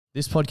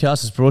This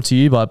podcast is brought to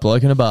you by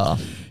Bloke in a Bar.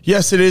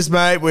 Yes, it is,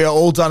 mate. We are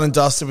all done and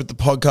dusted with the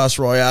podcast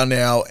Royale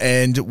now,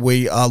 and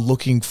we are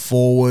looking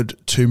forward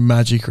to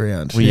Magic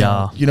Round. We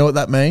are. You know what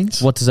that means?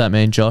 What does that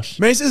mean, Josh?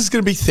 It means there's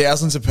going to be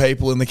thousands of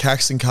people in the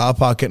Caxton car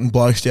park getting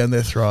blokes down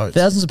their throats.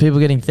 Thousands of people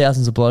getting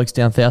thousands of blokes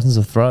down thousands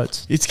of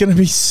throats. It's going to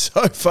be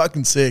so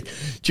fucking sick.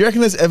 Do you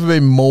reckon there's ever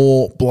been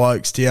more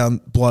blokes down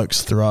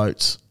blokes'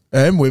 throats?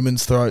 And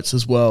women's throats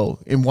as well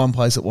in one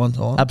place at one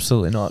time?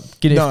 Absolutely not. If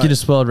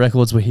Guinness World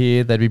Records were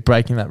here, they'd be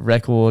breaking that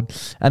record.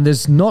 And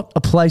there's not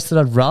a place that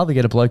I'd rather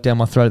get a bloke down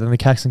my throat than the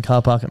Caxton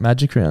car park at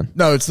Magic Round.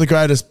 No, it's the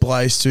greatest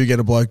place to get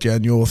a bloke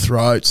down your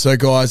throat. So,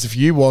 guys, if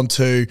you want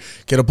to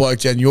get a bloke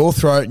down your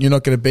throat and you're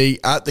not going to be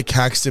at the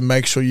Caxton,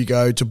 make sure you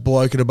go to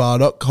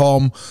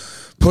blokeinabar.com,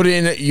 put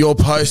in your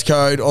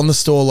postcode on the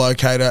store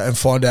locator and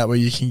find out where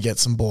you can get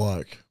some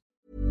bloke.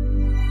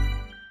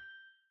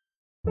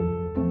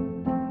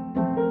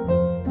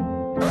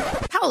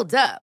 Hold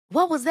up.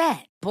 What was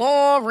that?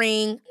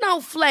 Boring.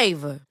 No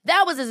flavor.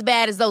 That was as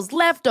bad as those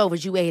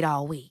leftovers you ate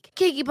all week.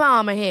 Keke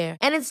Palmer here,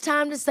 and it's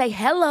time to say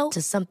hello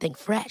to something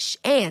fresh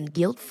and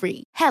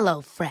guilt-free. Hello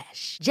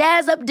Fresh.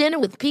 Jazz up dinner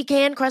with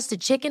pecan-crusted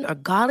chicken or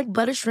garlic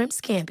butter shrimp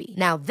scampi.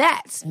 Now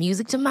that's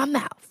music to my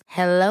mouth.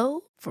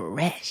 Hello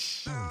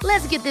Fresh.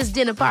 Let's get this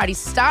dinner party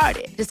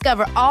started.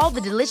 Discover all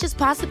the delicious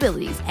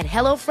possibilities at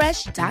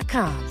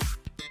hellofresh.com.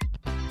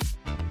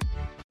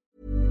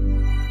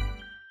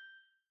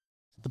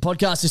 The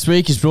podcast this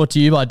week is brought to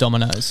you by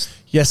Domino's.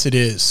 Yes, it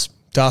is.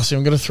 Darcy,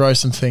 I'm going to throw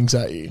some things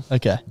at you.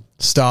 Okay.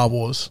 Star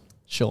Wars.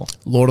 Sure.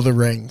 Lord of the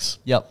Rings.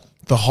 Yep.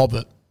 The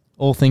Hobbit.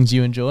 All things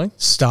you enjoy?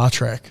 Star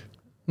Trek.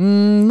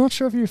 Not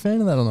sure if you're a fan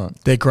of that or not.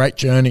 They're great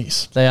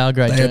journeys. They are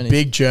great journeys. They are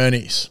big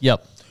journeys.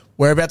 Yep.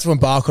 We're about to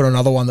embark on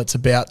another one that's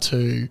about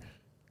to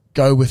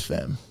go with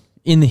them.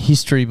 In the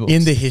history books.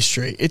 In the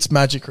history. It's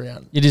Magic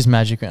Round. It is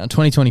Magic Round,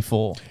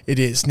 2024. It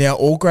is. Now,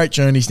 all great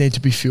journeys need to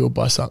be fueled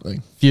by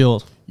something.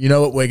 Fueled. You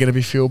know what we're going to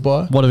be fueled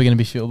by? What are we going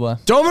to be fueled by?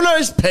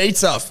 Domino's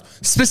Pizza,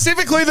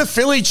 specifically the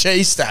Philly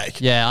cheesesteak.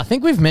 Yeah, I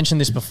think we've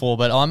mentioned this before,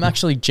 but I'm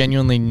actually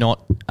genuinely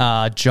not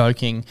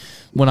joking.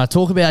 When I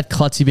talk about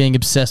Clutzy being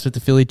obsessed with the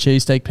Philly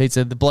cheesesteak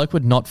pizza, the bloke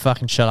would not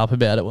fucking shut up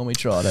about it when we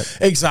tried it.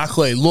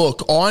 Exactly.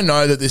 Look, I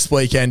know that this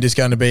weekend is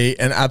going to be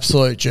an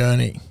absolute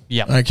journey.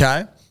 Yeah.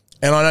 Okay?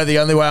 And I know the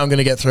only way I'm going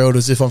to get through it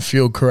is if I'm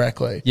fueled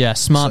correctly. Yeah,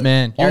 smart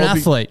man. You're an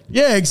athlete.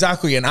 Yeah,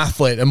 exactly, an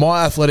athlete. And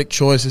my athletic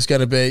choice is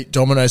going to be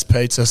Domino's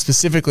Pizza,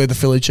 specifically the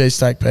Philly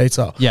cheesesteak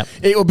pizza. Yeah.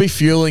 It will be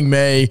fueling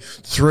me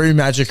through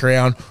Magic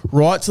Round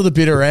right to the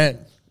bitter end.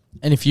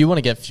 And if you want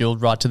to get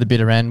fueled right to the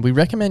bitter end, we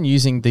recommend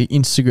using the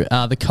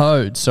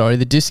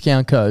the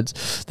discount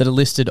codes that are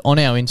listed on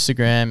our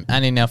Instagram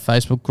and in our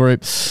Facebook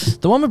group.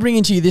 The one we're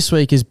bringing to you this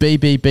week is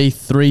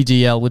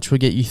BBB3DL, which will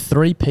get you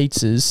 3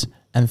 pizzas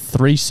and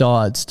 3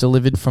 sides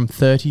delivered from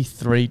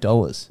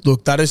 $33.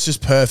 Look, that is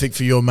just perfect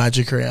for your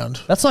Magic Round.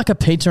 That's like a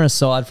pizza and a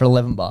side for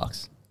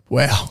 $11.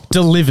 Wow.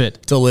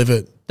 Delivered.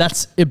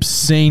 That's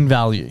obscene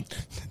value.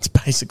 It's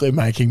basically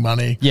making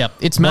money. Yep,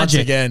 it's magic.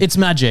 Once again, it's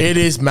magic. It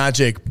is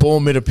magic.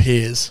 Boom, it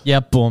appears.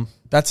 Yep, boom.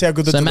 That's how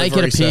good the delivery So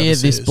make it appear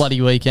service this is. bloody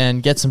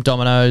weekend. Get some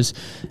Domino's.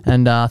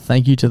 And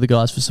thank you to the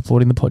guys for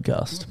supporting the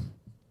podcast.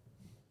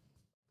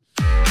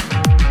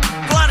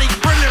 Bloody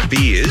brilliant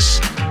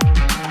beers.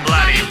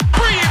 Bloody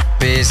brilliant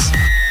beers.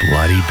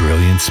 Bloody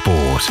brilliant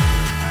sport.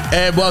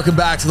 And welcome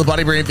back to the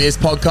Bloody Brilliant Beers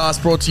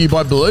podcast, brought to you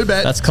by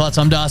Bluebet. That's Klutz.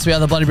 I'm Darcy. We are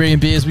the Bloody Brilliant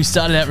Beers. We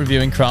started out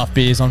reviewing craft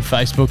beers on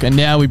Facebook, and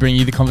now we bring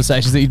you the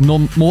conversations that you'd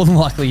more than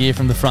likely hear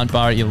from the front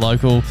bar at your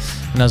local.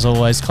 And as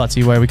always,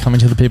 Klutzy, where are we coming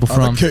to the people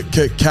from?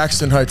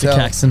 Caxton Hotel. The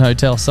Caxton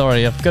Hotel.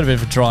 Sorry, I've got a bit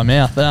of a dry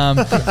mouth.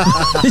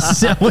 This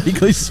is our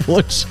weekly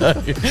sports show,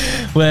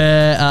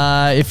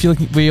 where if you're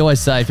looking, we always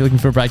say if you're looking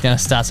for a breakdown of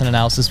stats and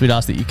analysis, we'd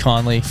ask that you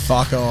kindly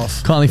fuck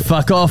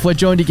off. We're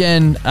joined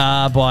again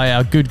by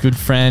our good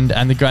friend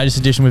and the greatest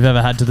addition we've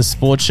ever had to the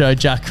sports show,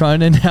 Jack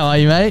Cronin. How are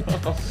you, mate?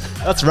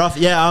 That's rough.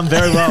 Yeah, I'm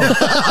very well.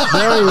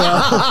 Very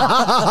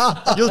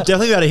well. You'll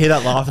definitely be able to hear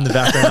that laugh in the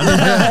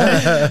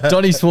background.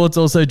 Donnie Swartz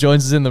also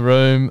joins us in the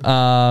room.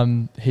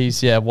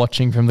 He's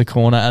watching from the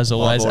corner as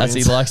always, as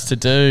he likes to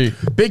do.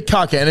 Big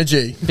cuck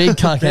energy. Big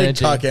cuck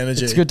energy.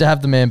 It's good to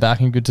have the man back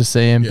and good to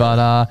see him. Yeah.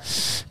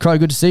 But Crow,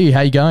 good to see you. How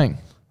you going?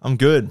 I'm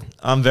good.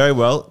 I'm very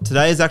well.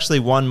 Today is actually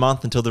 1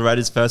 month until the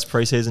Raiders' first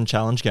preseason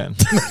challenge game.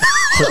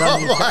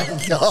 Oh my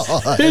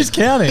God. Who's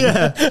counting?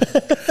 Yeah.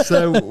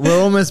 So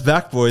we're almost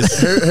back, boys.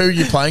 Who are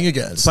you playing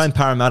against? Playing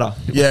Parramatta.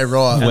 Yeah,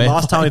 right. And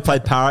last time we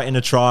played Para in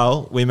a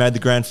trial, we made the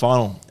grand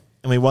final.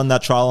 And we won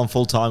that trial on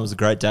full time. It was a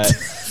great day.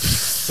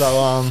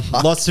 So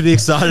lots to be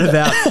excited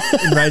about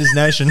in Raiders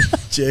Nation.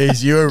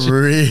 Jeez, you are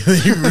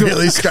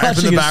really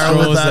scraping the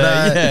barrel with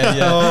that.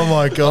 Yeah. Oh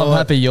my God. I'm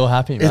happy you're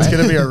happy, mate. It's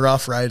going to be a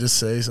rough Raiders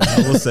season.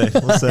 We'll see.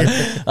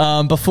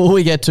 Before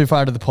we get too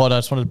far into the pod, I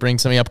just wanted to bring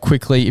something up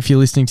quickly. If you're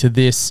listening to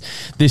this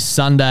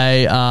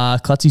Sunday,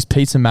 Clutzy's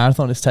Pizza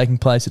Marathon is taking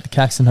place at the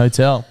Caxton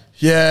Hotel.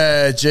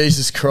 Yeah,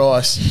 Jesus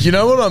Christ. You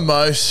know what I'm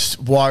most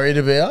worried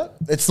about?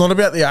 It's not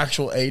about the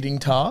actual eating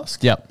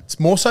task. Yep. It's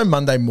more so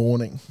Monday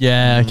morning.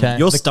 Yeah, okay.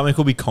 Your stomach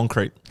will be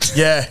concrete.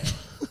 Yeah.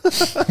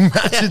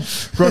 Imagine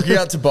rocking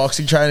out to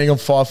boxing training on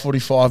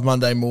 5:45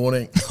 Monday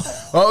morning.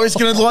 Oh, he's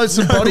going to load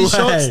some body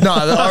shots? No,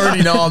 I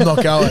already know I'm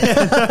not going.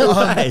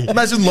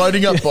 Imagine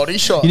loading up body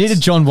shots. You need a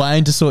John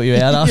Wayne to sort you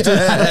out after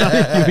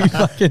that. You'll be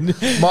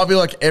fucking... Might be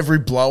like every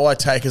blow I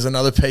take is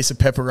another piece of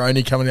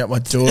pepperoni coming out my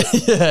door.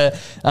 Yeah.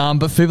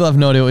 But people have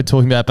no idea what we're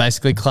talking about.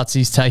 Basically,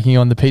 Klutzy's taking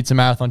on the Pizza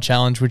Marathon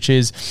Challenge, which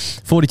is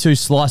 42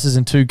 slices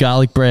and 2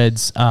 garlic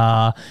breads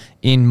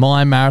in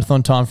my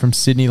marathon time from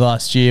Sydney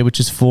last year, which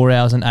is 4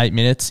 hours and 8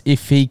 minutes.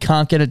 If he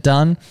can't get it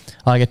done,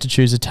 I get to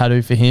choose a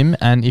tattoo for him.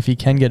 And if he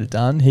can get it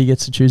done, he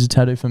gets to choose a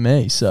tattoo for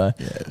me. So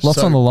lots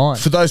on the line.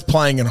 For those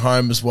playing at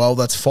home as well,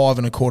 that's 5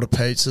 1/4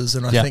 pizzas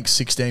and I think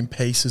 16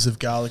 pieces of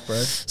garlic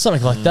bread.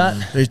 Something like that.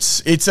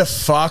 It's a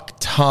fuck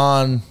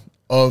ton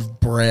of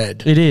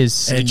bread. It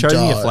is. Have you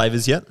chosen your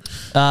flavours yet?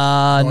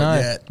 No.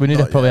 yet. We need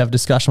to probably have a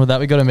discussion with that.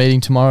 We've got a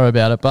meeting tomorrow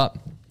about it. But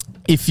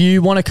if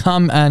you want to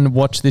come and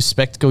watch this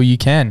spectacle, you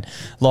can.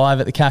 Live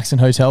at the Caxton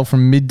Hotel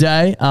from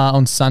midday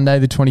on Sunday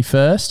the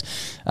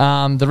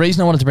 21st. The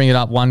reason I wanted to bring it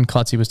up, one,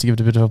 Klutzy, was to give it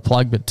a bit of a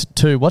plug, but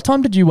two, what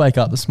time did you wake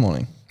up this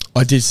morning?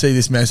 I did see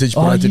this message,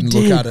 but I didn't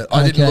look at it.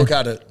 I didn't look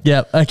at it.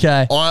 Yeah,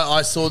 okay.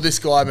 I saw this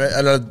guy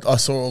and I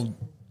saw...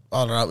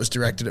 I don't know, it was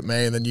directed at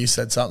me and then you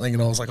said something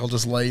and I was like, I'll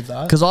just leave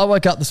that. Because I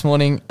woke up this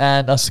morning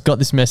and I got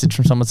this message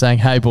from someone saying,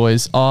 hey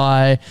boys,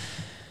 I'm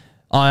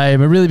a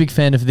really big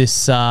fan of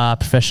this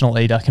professional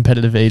eater,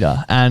 competitive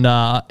eater. And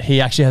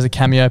he actually has a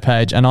Cameo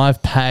page and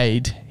I've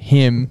paid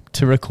him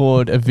to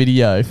record a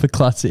video for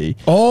Klutzy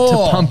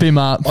to pump him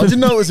up. I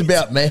didn't know it was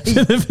about me.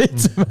 The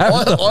Pizza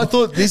Marathon. I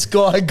thought this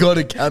guy got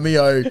a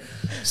Cameo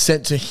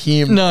sent to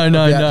him. No.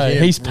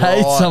 him. He's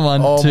paid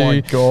someone to...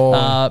 my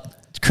God.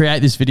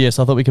 Create this video,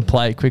 so I thought we could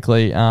play it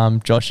quickly.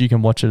 Josh, you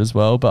can watch it as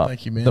well, but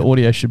thank you, man. The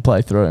audio should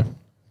play through.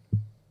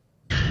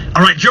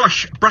 All right,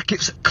 Josh,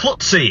 brackets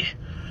Klutzy.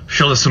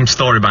 Sure, there's some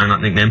story behind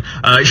that nickname.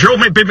 It's your old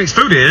mate Big Mix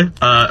Food here,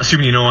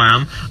 assuming you know I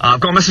am. I've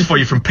got a message for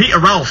you from Peter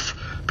Ralph.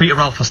 Peter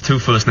Ralph has 2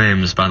 first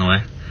names, by the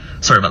way.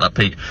 Sorry about that,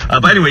 Pete.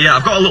 But anyway, yeah,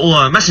 I've got a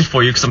little message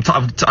for you because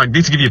I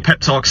need to give you a pep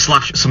talk /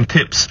 some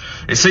tips.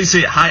 It says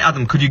here, hi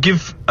Adam, could you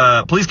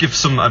please give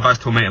some advice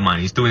to a mate of mine?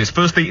 He's doing his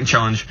first eating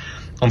challenge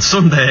on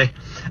Sunday,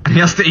 and he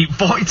has to eat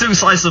 42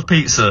 slices of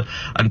pizza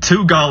and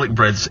 2 garlic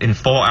breads in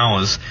 4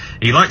 hours.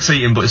 He likes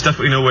eating, but is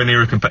definitely nowhere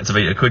near a competitive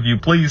eater. Could you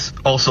please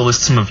also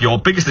list some of your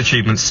biggest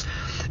achievements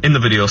in the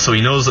video so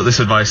he knows that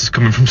this advice is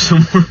coming from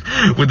someone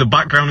with a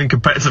background in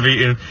competitive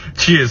eating?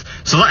 Cheers.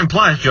 So that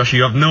implies, Josh,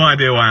 you have no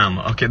idea who I am.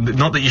 Okay,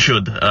 not that you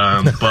should,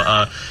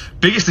 but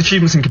biggest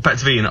achievements in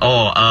competitive eating.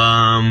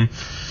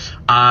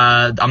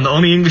 I'm the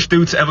only English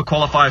dude to ever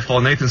qualify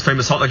for Nathan's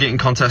famous hot dog eating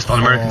contest on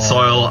American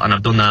soil, and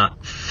I've done that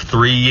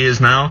 3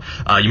 years now.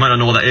 You might not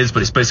know what that is,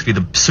 but it's basically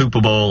the Super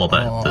Bowl or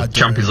the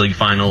Champions League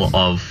final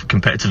of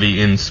competitive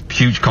eating. It's a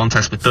huge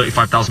contest with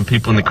 35,000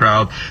 people in the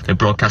crowd. They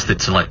broadcast it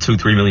to like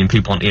 2-3 million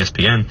people on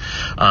ESPN.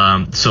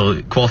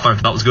 So qualifying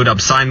for that was good. I'm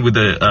signed with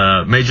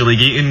the Major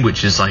League Eating,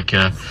 which is like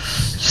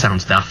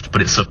sounds daft,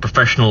 but it's a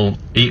professional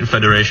eating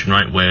federation,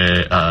 right?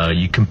 Where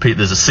you compete.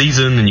 There's a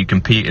season, and you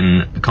compete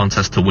in a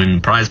contest to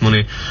win prize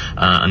money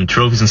and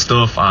trophies and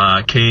stuff.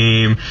 I'm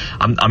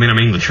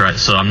English, right?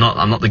 So I'm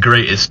not the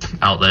greatest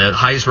out there. The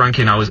highest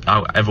ranking I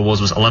ever was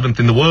 11th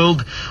in the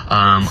world.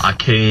 I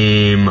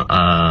came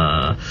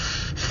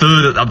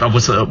third. I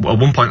was at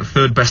one point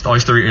third best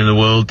oyster eater in the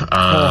world.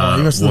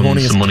 Won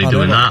some money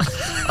doing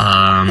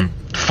that.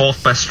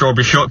 Fourth best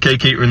strawberry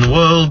shortcake eater in the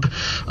world.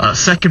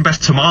 Second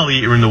best tamale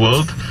eater in the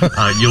world.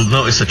 You'll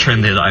notice a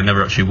trend here that I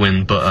never actually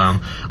win, but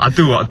I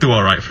do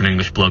all right for an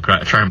English bloke,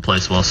 right? I try and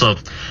place well. So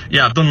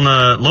yeah, I've done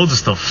loads of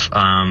stuff.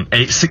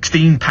 Ate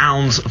 16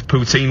 pounds of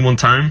poutine one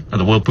time at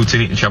the World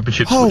Poutine Eating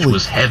Championships, which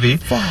was heavy.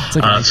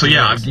 So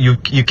yeah,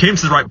 you came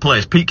to the right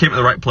place. Pete came to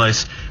the right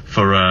place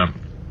for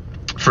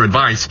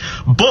advice,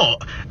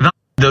 but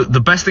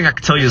the best thing I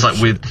can tell you is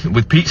like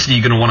with pizza,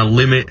 you're going to want to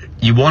limit.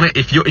 You want it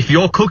if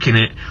you're cooking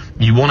it,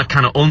 you want to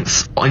kind of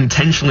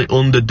intentionally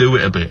underdo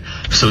it a bit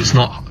so it's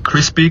not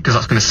crispy, because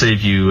that's going to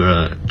save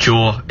you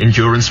jaw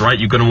endurance, right?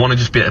 You're going to want to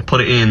just be able to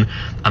put it in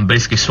and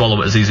basically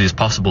swallow it as easy as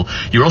possible.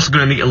 You're also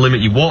going to need to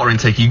limit your water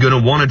intake. You're going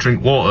to want to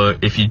drink water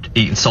if you're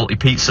eating salty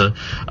pizza.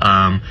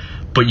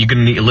 But you're going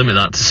to need to limit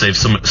that to save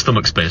some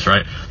stomach space,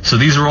 right? So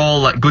these are all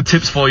like good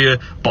tips for you,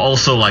 but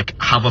also like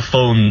have a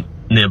phone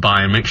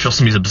nearby and make sure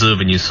somebody's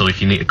observing you, so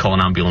if you need to call an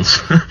ambulance,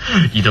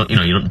 you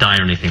don't die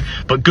or anything.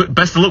 But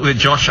best of luck with it,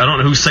 Josh. I don't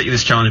know who set you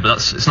this challenge, but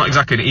it's not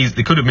exactly an easy.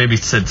 They could have maybe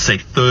said, say,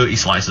 30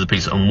 slices of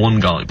pizza and 1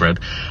 garlic bread.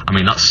 I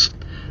mean, that's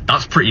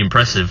pretty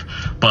impressive.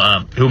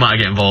 But who might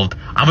get involved?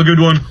 Have a good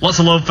one. Lots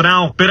of love for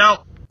now. Bit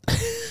out.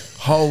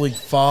 Holy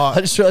fuck!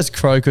 I just realised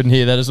Crow couldn't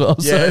hear that as well.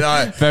 Yeah, so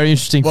no. Very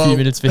interesting few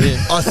minutes for him.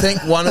 I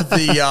think one of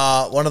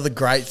the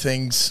great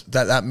things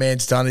that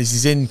man's done is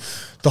he's in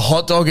the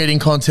hot dog eating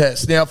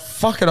contest. Now,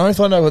 fucking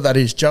oath, I know what that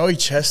is. Joey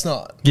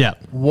Chestnut. Yeah.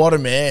 What a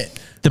man.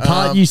 The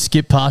part you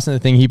skip past in the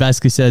thing, he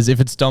basically says, if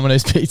it's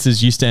Domino's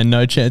Pizzas, you stand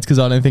no chance because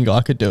I don't think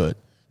I could do it.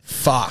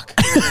 Fuck.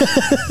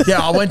 Yeah,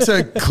 I went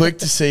to click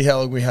to see how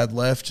long we had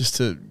left just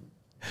to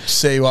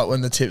see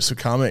when the tips were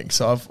coming.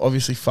 So I've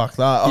obviously fucked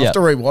that. I'll have to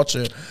rewatch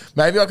it.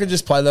 Maybe I could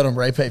just play that on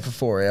repeat for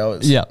 4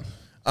 hours. Yeah.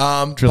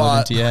 Drill it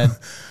into your head.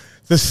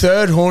 The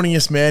third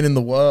horniest man in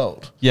the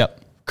world. Yep.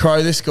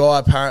 Crow, this guy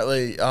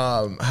apparently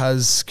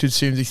has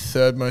consumed the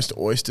third most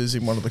oysters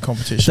in one of the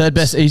competitions. Third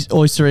best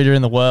oyster eater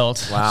in the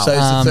world. Wow. So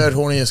he's the third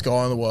horniest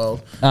guy in the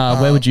world.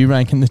 Where would you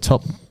rank in the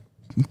top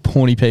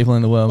horny people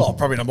in the world? Oh,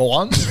 probably number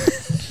one.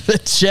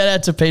 Shout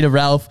out to Peter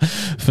Ralph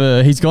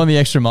he's gone the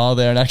extra mile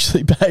there and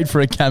actually paid for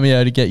a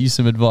cameo to get you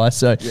some advice.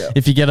 So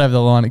if you get over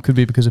the line, it could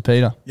be because of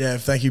Peter. Yeah,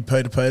 thank you,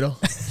 Peter.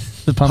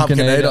 The pumpkin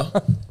eater.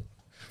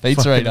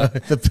 Pizza eater.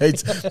 The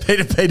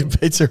Peter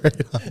pizza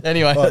eater.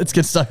 Anyway, let's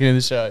get stuck into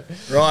the show.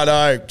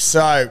 Righto.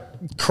 So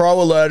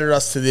Crow alerted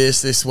us to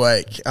this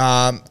week.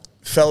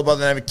 Fella by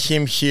the name of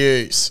Kim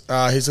Hughes.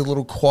 Here's a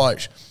little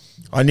quote.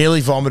 I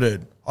nearly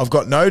vomited. I've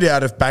got no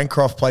doubt if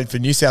Bancroft played for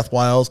New South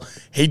Wales,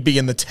 he'd be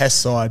in the test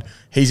side.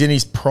 He's in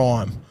his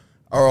prime.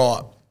 All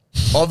right.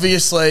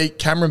 Obviously,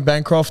 Cameron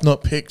Bancroft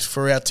not picked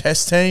for our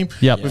test team.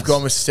 Yep. We've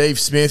gone with Steve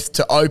Smith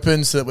to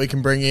open so that we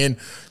can bring in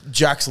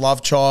Jack's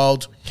love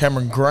child,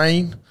 Cameron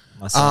Green.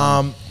 My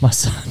son.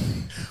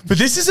 But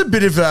this is a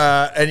bit of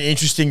an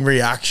interesting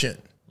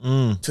reaction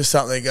to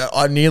something.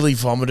 I nearly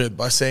vomited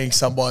by seeing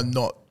someone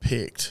not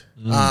picked.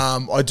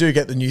 I do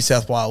get the New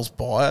South Wales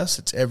bias.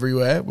 It's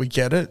everywhere. We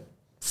get it.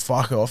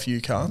 Fuck off,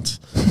 you cunts.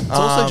 It's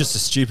also just a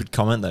stupid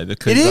comment, though,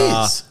 because it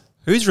is.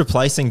 Who's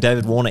replacing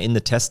David Warner in the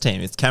test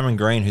team? It's Cameron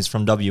Green, who's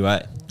from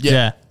WA.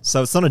 Yeah.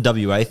 So it's not a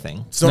WA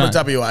thing. It's not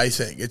a WA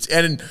thing.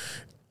 And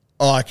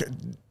like,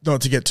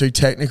 not to get too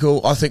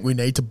technical, I think we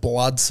need to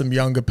blood some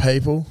younger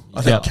people.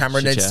 I think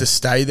Cameron needs to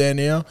stay there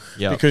now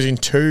because in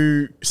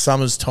 2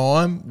 summers'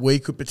 time, we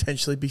could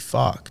potentially be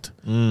fucked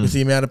with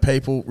the amount of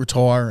people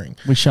retiring.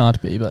 We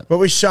shan't be, but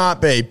we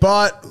shan't be.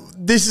 But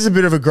this is a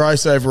bit of a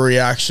gross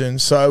overreaction.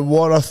 So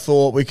what I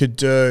thought we could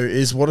do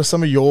is, what are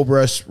some of your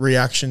best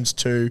reactions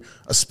to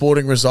a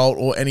sporting result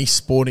or any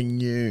sporting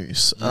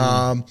news?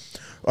 I'd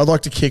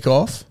like to kick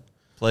off.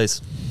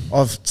 Please.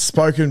 I've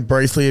spoken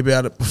briefly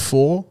about it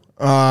before.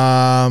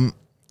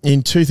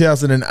 In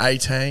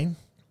 2018,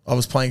 I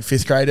was playing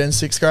 5th grade and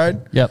 6th grade.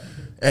 Yep.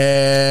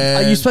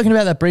 And you've spoken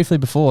about that briefly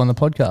before on the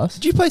podcast.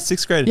 Did you play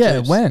 6th grade? Yeah,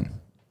 when?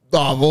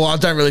 Oh, well, I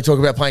don't really talk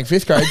about playing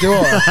 5th grade, do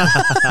I?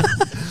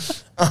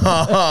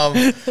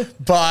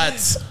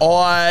 But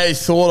I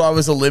thought I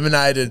was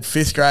eliminated.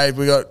 5th grade,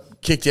 we got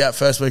kicked out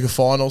first week of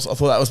finals. I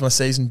thought that was my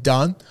season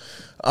done.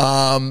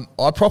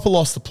 I proper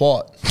lost the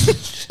plot.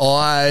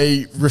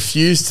 I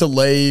refused to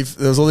leave.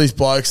 There was all these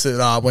blokes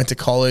that went to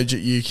college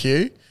at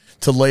UQ,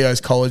 to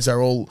Leo's college.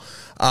 They're all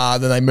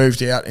then they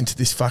moved out into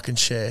this fucking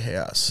share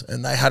house,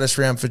 and they had us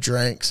round for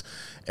drinks.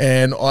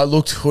 And I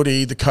looked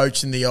Hoodie, the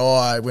coach, in the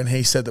eye when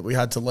he said that we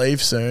had to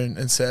leave soon,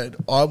 and said,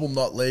 I will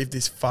not leave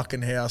this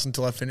fucking house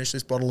until I finish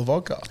this bottle of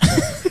vodka.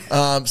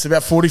 So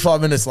about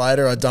 45 minutes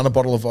later, I'd done a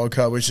bottle of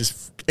vodka, which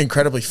is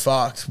incredibly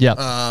fucked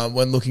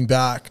when looking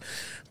back.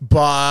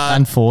 But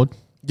and Ford.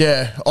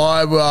 Yeah,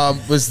 I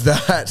was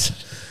that.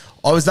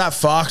 I was that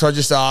fucked. I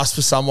just asked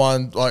for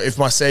someone, like, if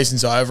my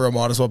season's over, I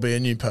might as well be a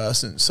new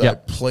person. So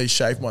please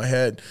shave my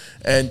head.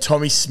 And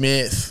Tommy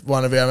Smith,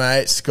 one of our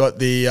mates, got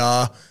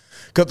the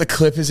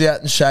clippers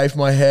out and shaved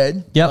my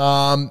head. Yep.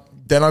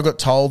 Then I got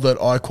told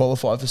that I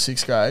qualified for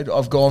 6th grade.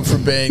 I've gone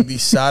from being the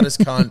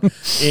saddest cunt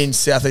in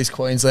southeast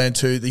Queensland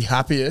to the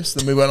happiest.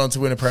 Then we went on to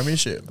win a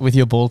premiership. With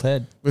your bald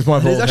head. With my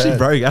bald head. It's actually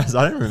very guys.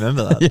 I don't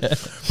remember that. Yeah.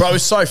 Bro, I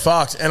was so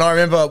fucked. And I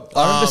remember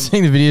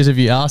seeing the videos of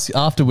you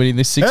after winning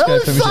this 6th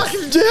grade premiership. How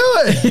fucking do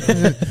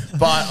it?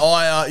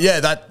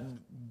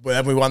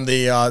 But we won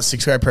the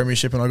 6th grade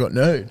premiership and I got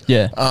nude.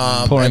 Yeah.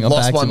 Pouring and a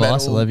bags of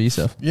ice all over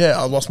yourself. Yeah,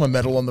 I lost my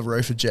medal on the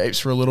roof of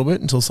Jeeps for a little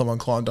bit until someone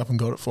climbed up and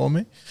got it for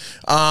me.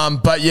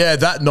 But yeah,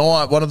 that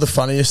night, one of the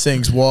funniest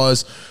things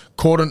was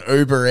caught an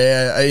Uber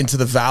Air into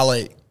the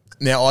valley.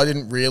 Now, I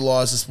didn't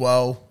realise as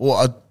well,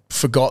 I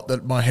forgot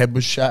that my head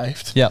was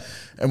shaved. Yep.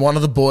 And one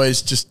of the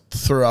boys just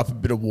threw up a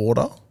bit of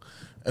water.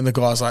 And the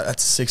guy's like,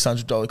 that's a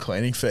 $600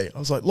 cleaning fee. I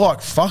was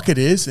like, fuck it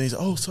is. And he's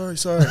like, oh, sorry.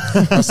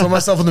 I saw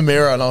myself in the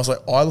mirror and I was like,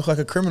 I look like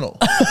a criminal.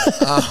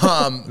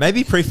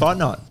 Maybe pre-fight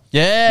night.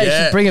 Yeah, you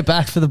should bring it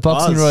back for the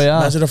boxing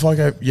royale. Imagine if I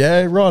go,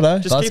 yeah, righto.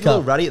 Just keep a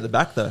little ruddy at the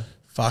back, though.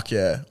 Fuck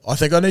yeah. I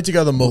think I need to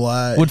go the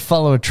Malay. Would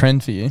follow a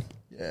trend for you.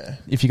 Yeah.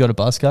 If you got a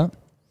buzz cut.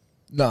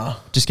 Nah.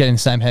 Just getting the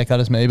same haircut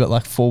as me, but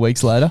like 4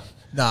 weeks later.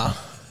 Nah.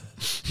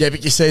 Yeah,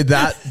 but you see,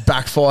 that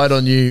backfired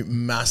on you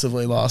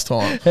massively last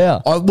time.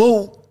 Yeah.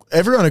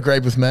 Everyone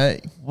agreed with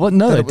me. What?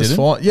 No, they didn't.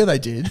 Fine. Yeah, they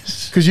did.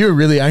 Because you were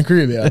really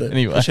angry about it.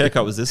 Anyway. Which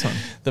haircut was this one?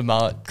 The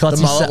mullet. The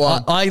mullet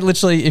one. I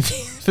literally,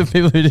 for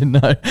people who didn't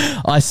know,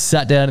 I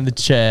sat down in the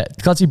chair.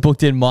 Clutzy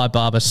booked in my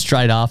barber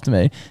straight after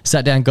me.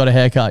 Sat down, got a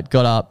haircut,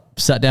 got up,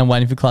 sat down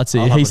waiting for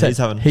Clutzy. He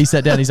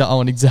sat down, he's like, I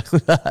want exactly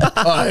that.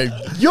 Oh,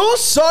 you're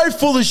so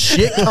full of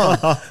shit,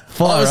 cunt.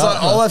 I was like,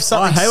 I'll have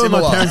something similar. I hate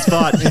when my parents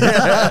fight.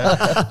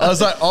 I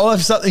was like, I'll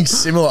have something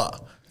similar.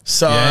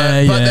 So,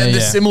 then the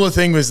similar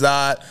thing was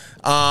that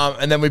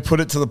And then we put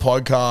it to the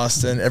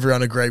podcast and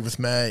everyone agreed with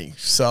me.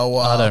 So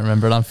I don't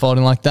remember it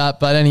unfolding like that.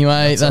 But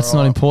anyway, that's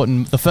not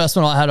important. The first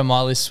one I had on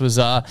my list was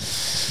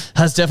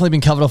has definitely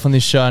been covered off on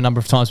this show a number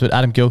of times, but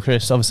Adam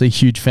Gilchrist, obviously a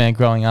huge fan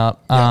growing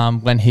up.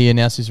 When he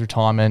announced his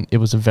retirement, it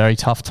was a very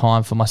tough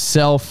time for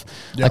myself.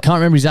 I can't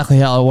remember exactly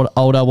how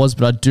old I was,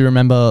 but I do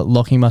remember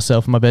locking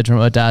myself in my bedroom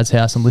at my dad's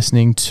house and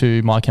listening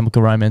to My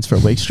Chemical Romance for a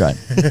week straight.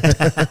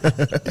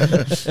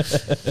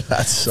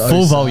 That's so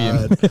full sad.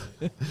 volume.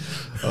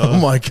 Oh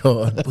my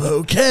God.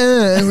 We'll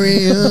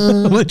carry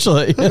on.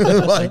 Literally.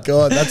 Oh my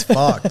God, that's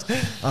fucked.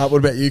 What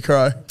about you,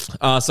 Crow?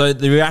 So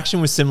the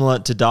reaction was similar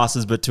to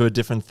Darcy's, but to a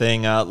different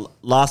thing.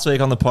 Last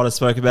week on the pod, I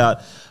spoke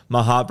about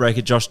my heartbreak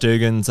at Josh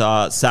Dugan's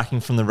sacking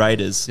from the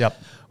Raiders.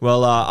 Yep.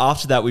 Well,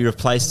 after that, we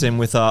replaced him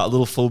with a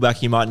little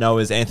fullback you might know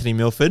as Anthony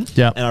Milford.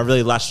 Yep. And I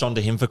really latched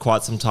onto him for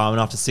quite some time. And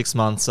after 6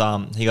 months,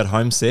 he got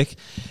homesick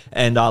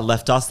and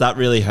left us. That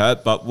really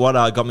hurt. But what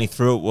got me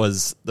through it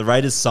was the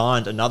Raiders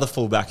signed another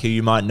fullback who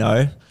you might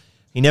know.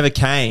 He never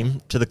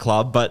came to the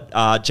club,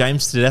 but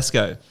James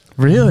Tedesco.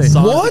 Really?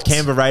 Signed with What? the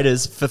Canberra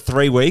Raiders for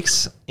 3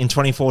 weeks in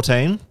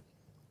 2014.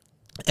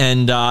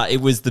 And it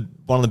was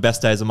one of the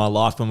best days of my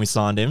life when we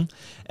signed him.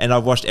 And I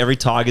watched every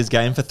Tigers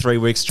game for 3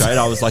 weeks straight.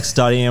 I was like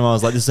studying him. I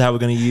was like, this is how we're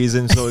going to use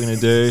him. This is what we're going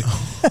to do.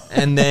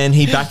 And then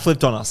he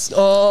backflipped on us.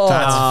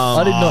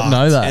 I did not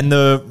know that. And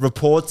the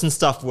reports and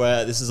stuff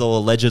where this is all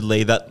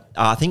allegedly that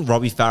I think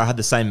Robbie Farah had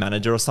the same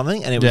manager or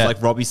something. And it was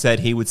like Robbie said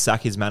he would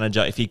sack his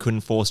manager if he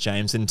couldn't force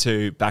James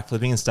into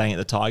backflipping and staying at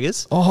the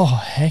Tigers. Oh,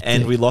 heck.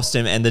 And we lost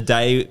him. And the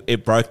day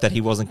it broke that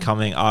he wasn't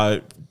coming,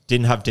 I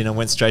didn't have dinner,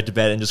 went straight to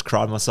bed and just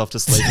cried myself to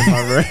sleep in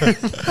my room.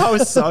 I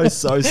was so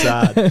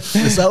sad.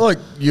 Is that like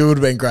you would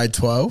have been grade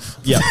 12?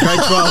 Yeah, grade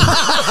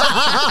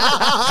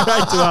 12.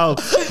 Grade 12.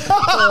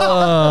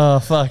 Oh,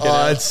 fuck it.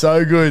 Oh, it's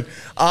so good.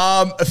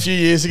 A few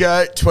years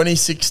ago,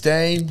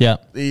 2016,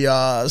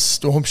 the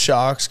Storm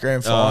Sharks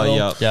grand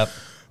final. Yep.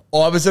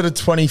 I was at a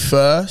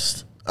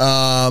 21st.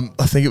 I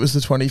think it was the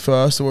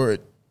 21st. Or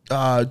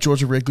at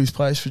Georgia Wrigley's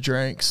place for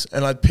drinks.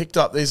 And I picked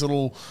up these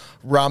little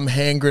rum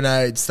hand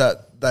grenades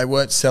that they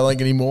weren't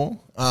selling anymore.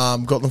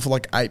 Got them for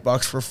like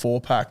 $8 for a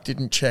 4-pack.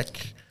 Didn't check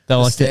They were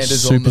the like that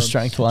standards super on them.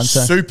 strength ones.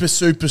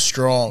 Super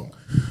strong.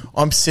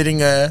 I'm sitting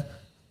there.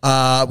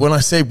 When I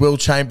see Will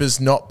Chambers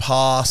not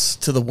pass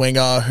to the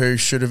winger who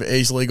should have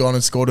easily gone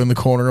and scored in the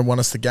corner and won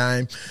us the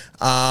game,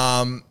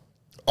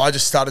 I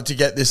just started to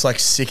get this like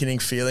sickening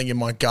feeling in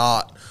my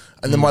gut.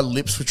 And then my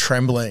lips were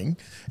trembling.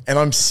 And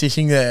I'm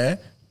sitting there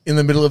in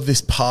the middle of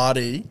this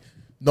party,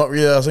 not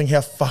realising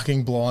how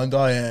fucking blind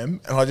I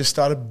am. And I just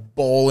started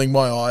bawling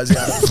my eyes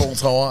out at full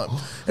time.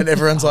 And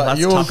everyone's like,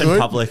 That's you all tough good? in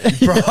public.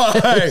 Bro,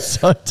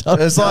 So tough.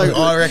 there's like,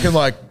 I reckon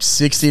like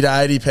 60 to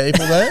 80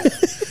 people there.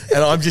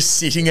 And I'm just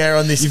sitting there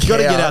on this You've got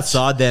to get couch.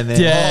 outside there, man.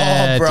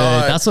 Yeah, Oh, bro.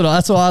 dude.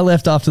 That's what I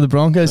left after the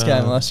Broncos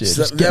game last year.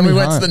 So Just then get we me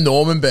went home. to the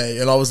Normanby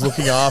and I was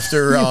looking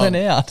after You went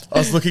out. I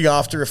was looking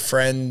after a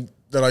friend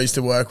that I used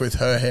to work with,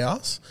 her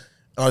house.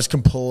 And I just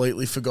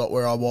completely forgot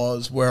where I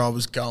was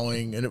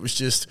going, and it was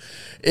just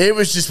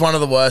one of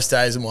the worst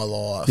days of my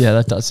life. Yeah,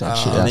 that does sound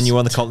shit. And then you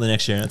won the comp the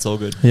next year and it's all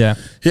good. Yeah.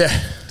 Yeah.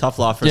 Tough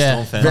life for a Yeah.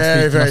 Storm fan.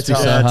 Very Must be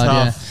tough. so Yeah,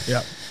 hard, tough.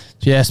 Yeah.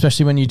 Yeah,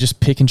 especially when you just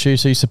pick and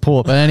choose who you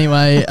support. But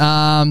anyway,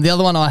 the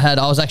other one I had,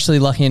 I was actually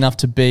lucky enough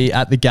to be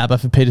at the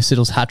Gabba for Peter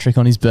Siddle's hat-trick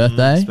on his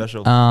birthday.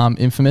 Special.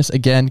 Infamous.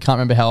 Again, can't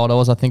remember how old I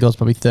was. I think I was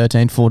probably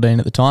 13, 14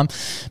 at the time.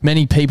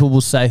 Many people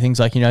will say things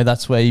like,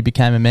 that's where you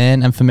became a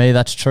man. And for me,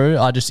 that's true.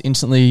 I just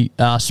instantly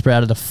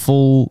sprouted a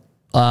full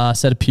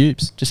set of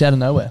pubes just out of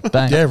nowhere.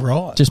 Bang. Yeah,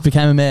 right. Just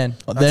became a man.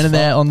 Then and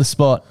there on the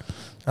spot.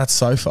 That's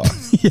so fun.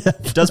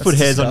 It does put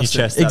hairs on your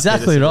disgusting. chest. that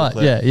Exactly Peter right.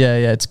 Siddle clip.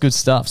 Yeah. It's good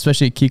stuff,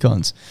 especially at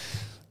kick-ons.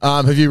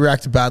 Have you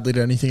reacted badly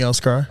to anything else,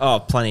 Crow?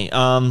 Oh, plenty.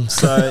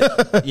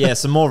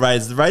 Some more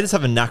Raiders. The Raiders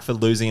have a knack for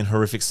losing in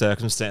horrific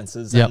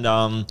circumstances. Yep.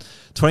 And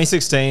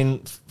 2016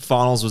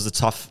 finals was a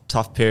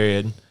tough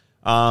period.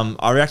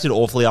 I reacted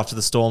awfully after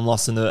the Storm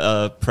loss in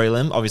the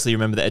prelim. Obviously, you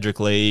remember the Edric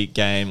Lee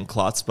game,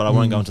 Klutz, but I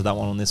won't go into that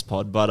one on this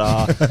pod. But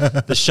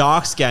the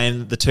Sharks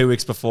game, the 2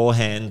 weeks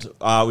beforehand,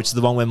 which is the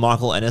one where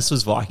Michael Ennis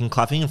was Viking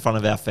clapping in front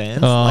of our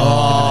fans.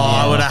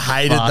 I would have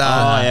hated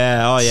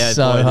that. Oh yeah,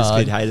 So boy, this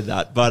hard. kid hated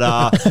that. But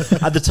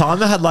at the time,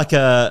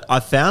 I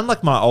found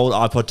like my old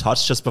iPod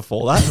Touch just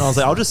before that, and I was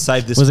like, I'll just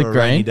save this Was for it a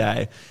rainy green?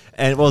 day.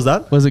 And what was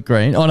that? Was it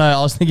green? Oh, no,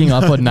 I was thinking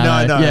iPod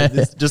Nano. No, Yeah.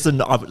 it's just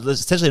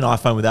essentially an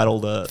iPhone without all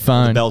the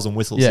Phone. bells and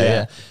whistles. Yeah, Yeah.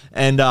 yeah.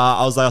 And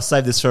I was like, I'll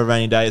save this for a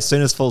rainy day. As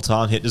soon as full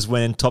time hit, just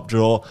went in top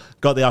drawer,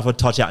 got the iPod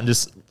Touch out, and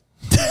just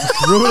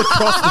threw it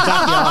across the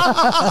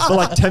backyard for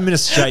like 10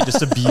 minutes straight.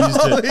 Just abused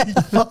it.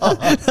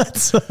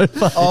 That's so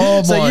funny.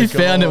 Oh so my you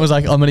found God. it was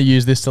like, I'm going to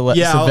use this to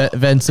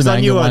vent some 'cause I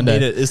anger knew one I'd need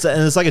day. it.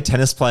 It's like a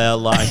tennis player,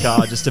 like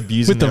just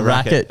abusing With the their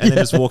racket, and then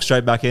yeah. just walk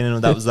straight back in,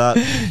 and that was that.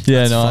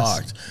 Yeah,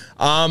 nice.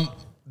 Fucked.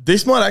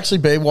 This might actually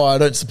be why I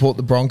don't support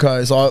the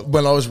Broncos.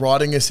 When I was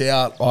writing this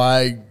out,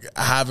 I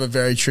have a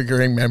very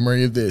triggering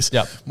memory of this.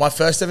 Yep. My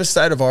first ever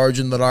State of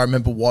Origin that I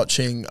remember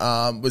watching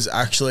was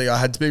actually, I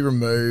had to be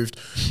removed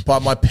by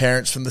my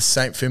parents from the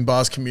St.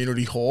 Finbarr's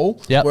Community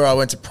Hall, Yep. where I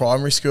went to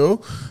primary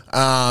school,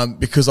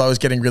 because I was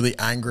getting really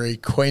angry.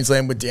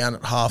 Queensland were down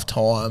at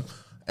halftime.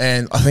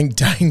 And I think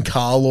Dane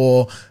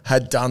Carlaw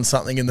had done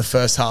something in the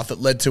first half that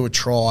led to a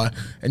try,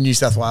 and New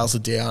South Wales are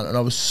down, and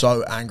I was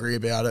so angry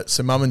about it.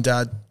 So Mum and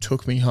Dad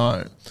took me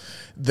home.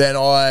 Then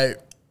I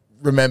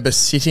remember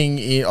sitting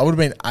in, I would have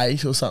been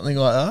 8 or something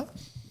like that,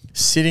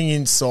 sitting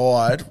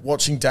inside,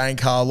 watching Dane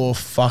Carlaw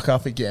fuck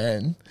up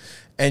again,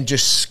 and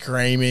just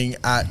screaming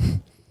at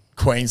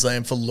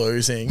Queensland for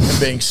losing and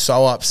being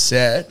so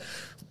upset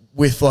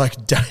with like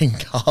Dane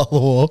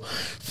Carlaw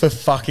for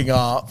fucking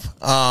up.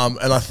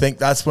 And I think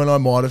that's when I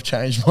might have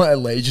changed my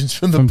allegiance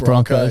from the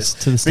Broncos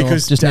to the Storm.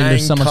 because Just needed Dane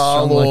someone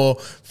strong,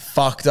 Carlaw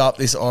fucked up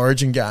this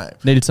Origin game.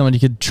 Needed someone you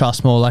could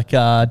trust more, like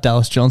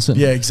Dallas Johnson.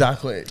 Yeah,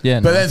 exactly.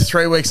 Yeah, but nice. then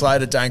 3 weeks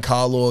later, Dane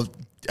Carlaw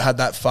had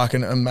that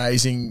fucking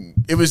amazing.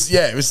 It was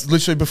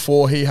literally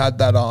before he had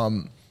that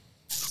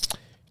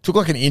took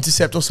like an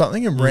intercept or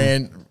something and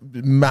ran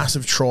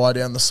massive try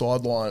down the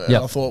sideline. And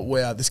Yep. I thought,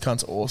 wow, this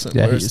cunt's awesome.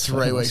 Yeah, he Whereas is 3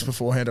 fucking weeks awesome.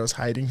 beforehand, I was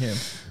hating him.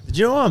 Do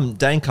you know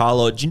Dane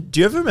Carlaw? Do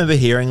you ever remember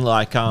hearing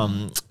like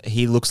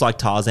he looks like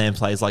Tarzan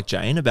plays like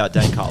Jane about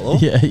Dane Carlaw?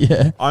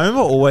 Yeah. I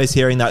remember always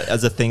hearing that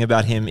as a thing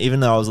about him, even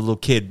though I was a little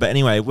kid. But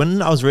anyway,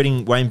 when I was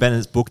reading Wayne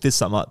Bennett's book this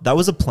summer, that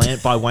was a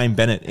plant by Wayne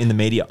Bennett in the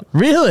media.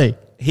 Really?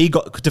 He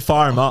got to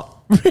fire him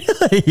up.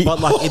 Really? But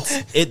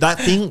like that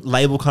thing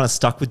label kind of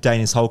stuck with Dane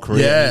his whole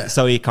career. Yeah.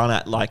 So he kind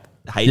of like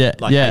Yeah.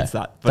 hates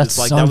that. But That's it's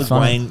like so that was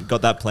funny. Wayne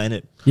got that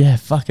planted. Yeah,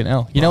 fucking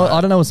hell. You know what? I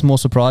don't know what's more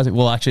surprising.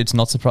 Well, actually, it's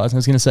not surprising. I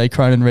was going to say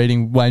Cronin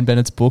reading Wayne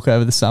Bennett's book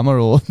over the summer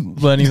or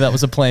learning that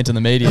was a plant in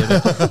the media.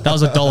 But that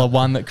was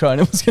 $1 that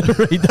Cronin was going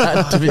to read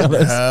that, to be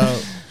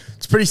honest.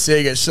 It's pretty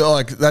sick. It's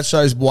like that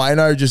shows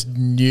Wayno just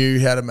knew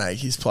how to make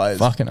his players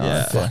Fucking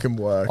oath. fucking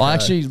work. I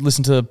actually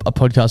listened to a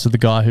podcast with the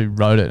guy who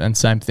wrote it, and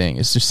same thing.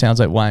 It just sounds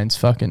like Wayne's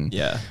fucking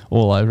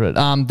all over it.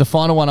 The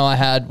final one I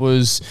had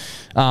was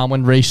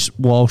when Reece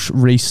Walsh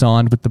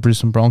re-signed with the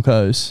Brisbane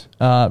Broncos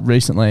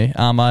recently.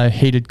 I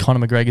heeded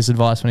Conor McGregor's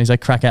advice when he's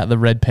like, crack out the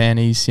red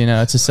panties. You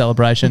know, it's a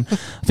celebration. I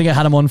think I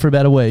had him on for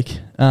about a week.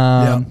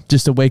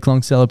 Just a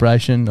week-long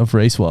celebration of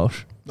Reece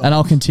Walsh. Nice. And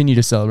I'll continue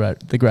to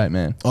celebrate the great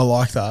man. I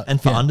like that.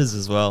 And for unders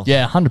as well.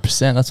 Yeah,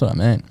 100%. That's what I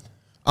mean.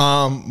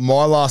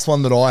 My last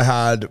one that I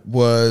had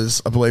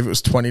was, I believe it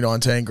was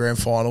 2019 grand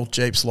final.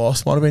 Jeeps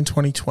lost. Might have been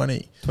 2020.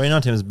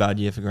 2019 was a bad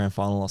year for grand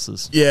final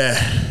losses. Yeah.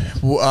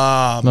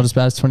 Not as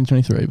bad as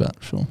 2023, but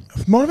sure.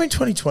 Might have been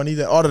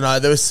 2020. I don't know.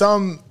 There was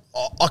some,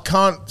 I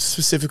can't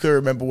specifically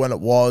remember when it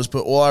was,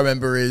 but all I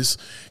remember is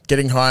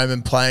getting home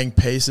and playing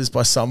Pieces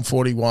by Sum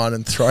 41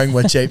 and throwing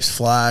my Jeeps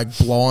flag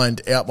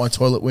blind out my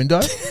toilet window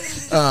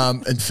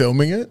and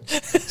filming it.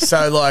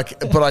 So like,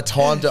 but I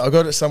timed it. I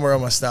got it somewhere on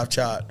my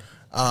Snapchat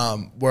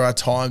where I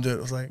timed it.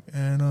 I was like,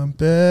 and I'm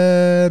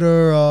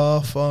better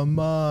off on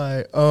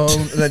my own.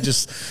 And then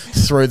just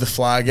threw the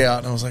flag out.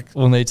 And I was like,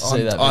 we'll need to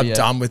see that I'm video.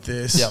 done with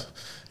this. Yep.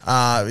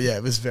 Yeah,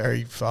 it was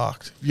very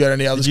fucked. You got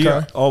any others,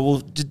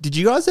 Did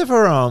you guys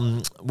ever,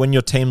 when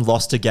your team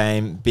lost a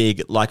game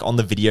big, like on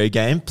the video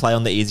game, play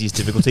on the easiest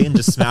difficulty and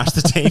just smash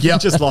the team you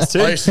just lost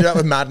to? I used to do that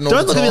with Madden all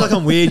Don't the look at me time. like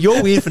I'm weird.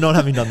 You're weird for not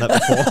having done that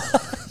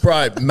before.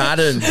 Bro,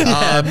 Madden.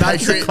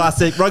 Madden's a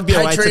classic. Rugby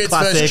await's a Patriots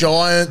classic. versus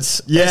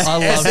Giants. Yeah. I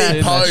love SC seeing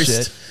that Post.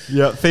 shit.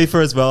 Yeah,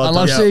 FIFA as well. I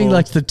love seeing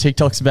like the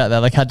TikToks about that.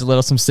 Like had to let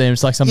off some steam.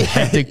 It's like some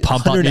hectic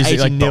pump up music,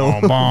 like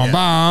 180 bom, bom,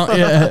 bom.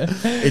 Yeah.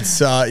 It's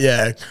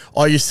yeah.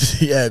 I used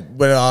to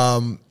when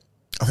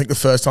I think the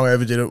first time I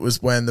ever did it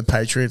was when the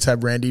Patriots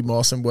had Randy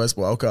Moss and Wes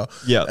Welker.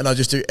 Yeah. And I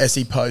just do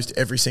SE Post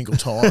every single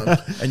time,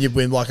 and you'd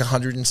win like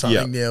 100 and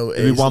something nil.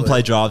 It'd be one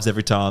play drives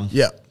every time.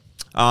 Yeah.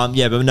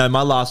 Yeah, but no,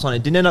 my last one,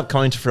 it didn't end up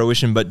coming to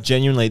fruition, but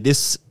genuinely,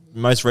 this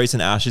most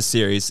recent Ashes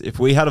series, if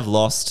we had have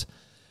lost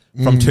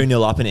from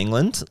 2-0 up in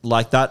England,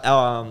 like that,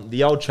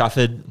 the Old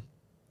Trafford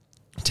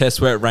test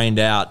where it rained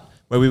out,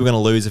 where we were going to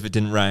lose if it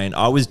didn't rain,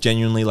 I was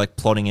genuinely like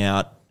plotting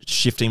out,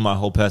 shifting my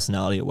whole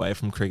personality away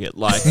from cricket,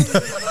 like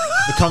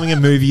becoming a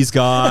movies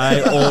guy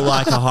or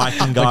like a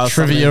hiking guy, Like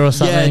trivia or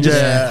something. Yeah,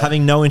 just Yeah.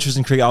 having no interest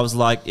in cricket. I was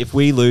like, if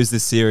we lose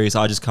this series,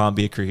 I just can't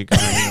be a cricket guy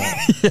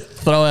anymore.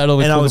 Throw out all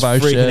the And I was Kookaburra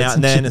freaking shirts out.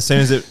 And then as soon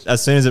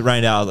as it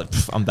rained out, I was like,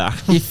 "Pff, I'm back.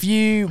 if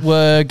you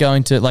were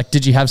going to like,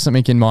 did you have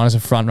something in mind as a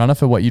front runner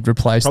for what you'd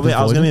replace? Probably the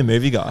I was void going to with? be a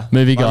movie guy.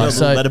 Movie guy. Like,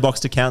 So-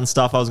 letterboxed account and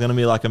stuff. I was going to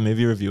be like a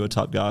movie reviewer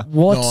type guy.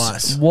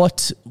 Nice.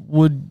 What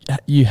would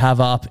you have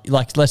up?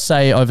 Like, let's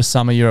say over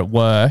summer you're at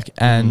work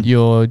and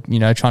you're,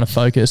 trying to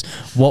focus.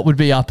 What would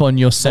be up on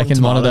your second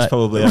Tomatoes, monitor?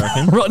 probably, I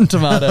reckon. Rotten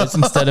Tomatoes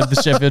instead of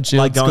the Sheffield Shield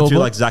Like going through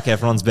scoreboard. like Zac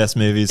Efron's best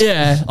movies.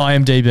 Yeah,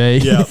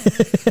 IMDb. Yeah.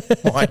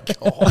 My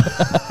God.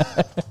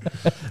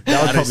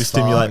 That would probably is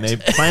stimulate me.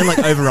 Playing like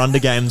over-under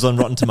games on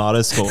Rotten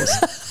Tomatoes scores.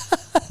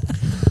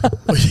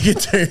 Well, you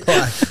could do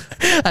like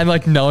And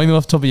like knowing them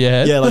off the top of your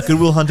head. Yeah, like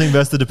Goodwill Hunting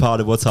versus The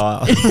Departed. What's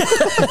higher?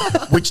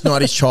 Which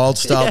 90s child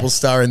star will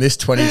star in this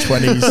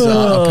 2020's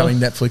upcoming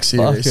Netflix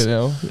series? Fucking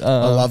hell.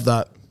 I love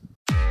that.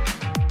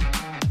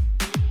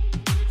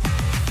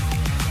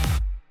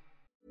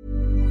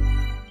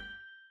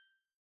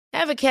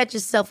 Ever catch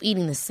yourself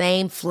eating the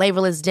same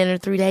flavorless dinner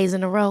 3 days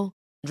in a row?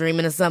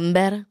 Dreaming of something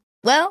better?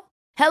 Well,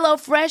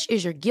 HelloFresh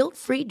is your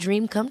guilt-free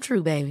dream come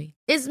true, baby.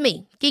 It's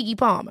me, Keke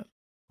Palmer.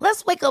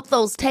 Let's wake up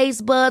those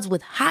taste buds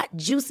with hot,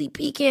 juicy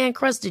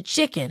pecan-crusted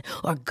chicken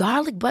or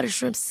garlic butter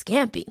shrimp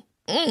scampi.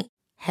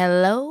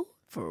 Hello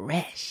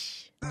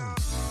Fresh.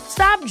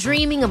 Stop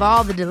dreaming of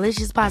all the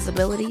delicious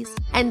possibilities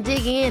and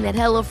dig in at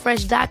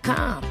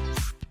HelloFresh.com.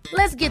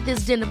 Let's get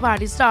this dinner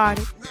party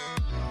started.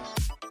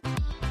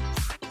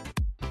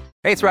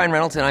 Hey, it's Ryan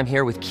Reynolds, and I'm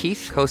here with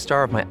Keith,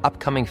 co-star of my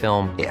upcoming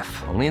film,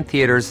 If, only in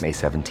theaters May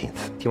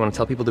 17th. Do you want to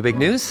tell people the big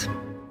news?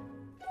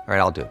 All right,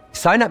 I'll do it.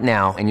 Sign up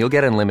now and you'll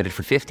get unlimited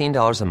for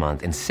 $15 a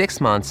month and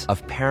 6 months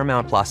of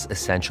Paramount Plus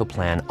Essential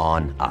Plan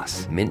on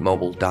us.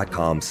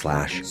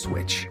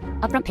 MintMobile.com/switch.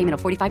 Upfront payment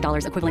of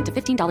 $45 equivalent to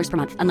 $15 per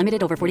month.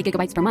 Unlimited over 40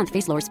 gigabytes per month.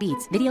 Face lower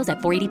speeds. Videos at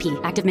 480p.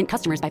 Active Mint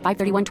customers by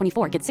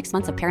 531.24 get 6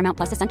 months of Paramount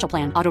Plus Essential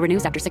Plan. Auto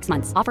renews after 6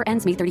 months. Offer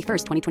ends May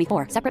 31st,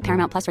 2024. Separate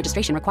Paramount Plus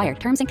registration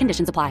required. Terms and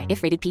conditions apply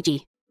if rated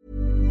PG.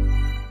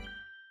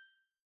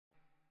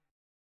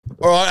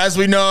 All right, as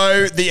we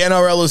know, the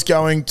NRL is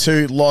going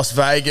to Las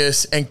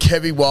Vegas, and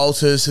Kevin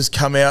Walters has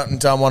come out and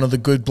done one of the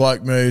good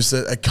bloke moves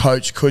that a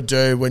coach could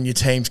do when your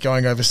team's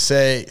going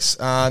overseas.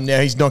 Now,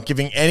 he's not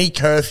giving any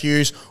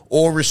curfews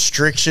or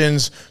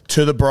restrictions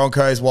to the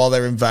Broncos while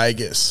they're in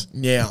Vegas.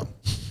 Now,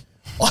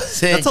 I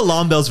think... That's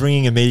alarm bells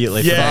ringing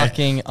immediately. Yeah.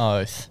 Fucking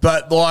oath.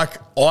 But, like,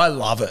 I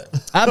love it.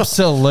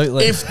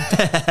 Absolutely. If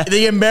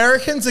the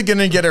Americans are going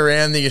to get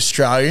around the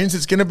Australians,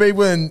 it's going to be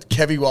when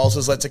Kevin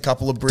Walters lets a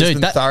couple of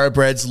Brisbane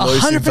thoroughbreds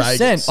loose in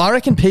Vegas. I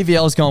reckon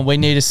PVL's gone, we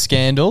need a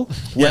scandal.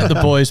 Let the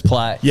boys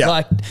play. Yeah.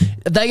 Like,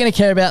 are they going to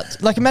care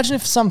about... Like, imagine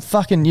if some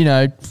fucking,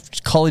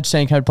 college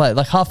team came to play.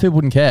 Like, half people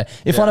wouldn't care.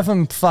 If one of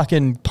them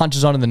fucking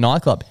punches on in the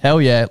nightclub, hell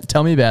yeah,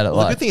 tell me about it.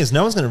 Well, the good thing is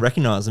no one's going to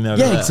recognise them over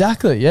yeah, there.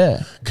 exactly,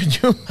 yeah.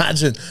 Could you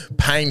imagine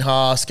Payne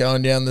Haas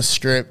going down the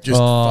strip just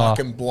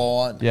fucking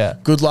blind? Yeah.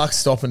 Good luck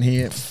stopping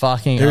him.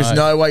 Fucking There is oath.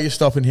 no way you're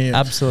stopping him.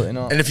 Absolutely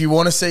not. And if you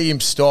want to see him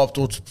stopped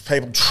or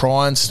people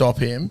try and stop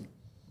him,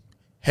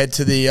 head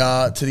to the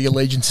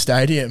Allegiant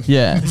Stadium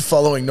Yeah. the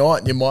following night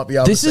and you might be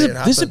able to see it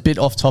happen. This is a bit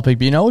off topic,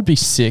 but it would be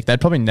sick.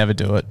 They'd probably never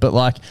do it. But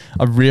like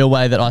a real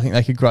way that I think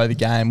they could grow the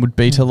game would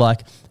be to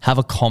like have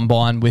a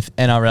combine with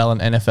NRL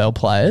and NFL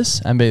players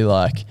and be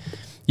like,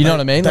 you know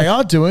what I mean? They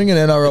are doing an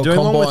NRL Doing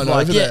one with, combine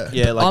like, over there.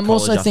 Yeah, like I'm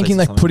also college thinking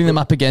athletes like or putting them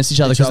something. up against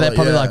each other Each because they're other,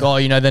 probably yeah. like, oh,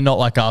 they're not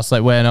like us.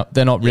 Like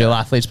they're not real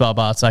athletes, blah,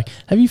 blah. It's like,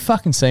 have you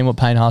fucking seen what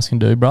Payne Haas can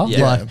do, bro?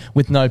 Yeah. Like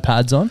with no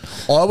pads on.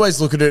 I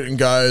always look at it and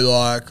go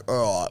like,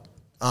 all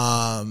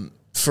right,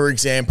 for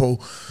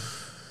example,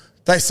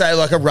 they say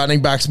like a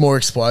running back's more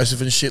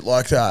explosive and shit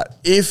like that.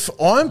 If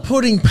I'm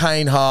putting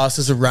Payne Haas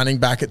as a running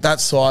back at that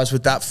size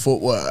with that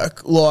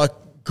footwork, like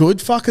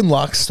good fucking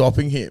luck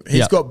stopping him.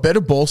 He's got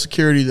better ball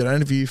security than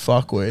any of you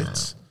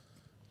fuckwits.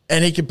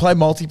 And he can play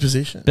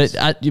multi-positions.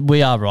 But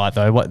we are right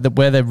though.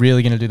 Where they're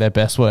really going to do their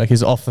best work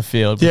is off the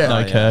field with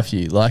no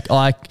curfew. Like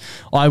I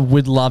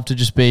would love to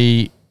just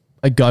be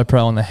a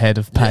GoPro on the head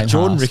of Payne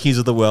Jordan Haas. Rickies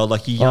of the world,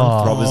 like you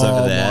young throbbers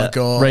over there. Oh my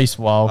God. Reece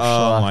Walsh.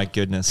 Oh my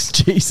goodness.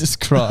 Jesus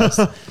Christ.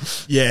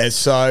 Yeah,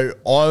 so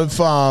I've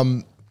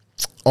gone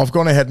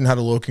ahead and had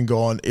a look and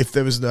gone, if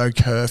there was no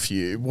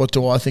curfew, what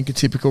do I think a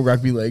typical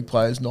rugby league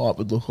player's night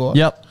would look like?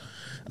 Yep.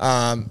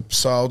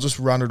 So I'll just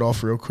run it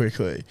off real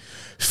quickly.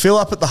 Fill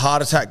up at the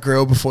Heart Attack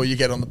Grill before you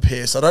get on the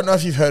piss. I don't know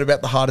if you've heard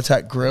about the Heart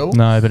Attack Grill.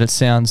 No, but it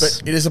sounds...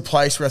 But it is a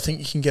place where I think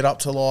you can get up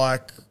to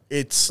like,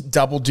 it's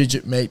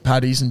double-digit meat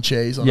patties and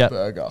cheese on a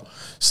burger.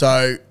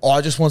 So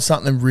I just want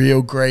something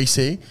real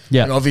greasy.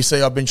 Yeah. And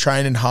obviously I've been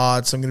training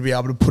hard, so I'm going to be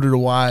able to put it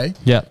away.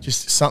 Yeah.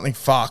 Just something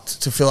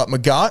fucked to fill up my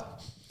gut.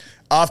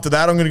 After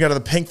that, I'm going to go to the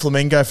Pink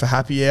Flamingo for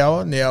happy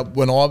hour. Now,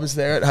 when I was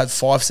there, it had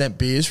 5-cent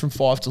beers from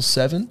 5 till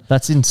 7.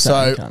 That's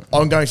insane. So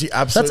I'm going to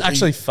absolutely... That's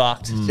actually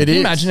fucked. It Can you is.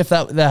 imagine if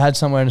they had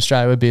somewhere in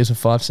Australia where beers were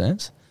 5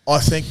 cents? I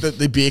think that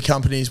the beer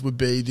companies would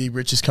be the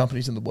richest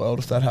companies in the world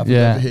if that happened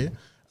Yeah. over here.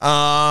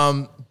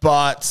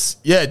 But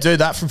yeah, do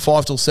that from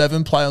 5 till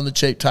 7, play on the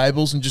cheap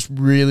tables and just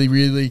really,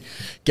 really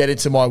get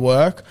into my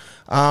work.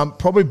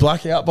 Probably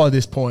black out by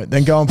this point,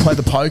 then go and play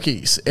the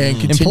pokies and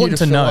continue Important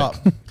to to fill note.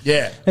 up.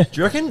 Yeah. Do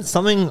you reckon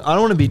something? I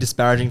don't want to be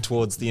disparaging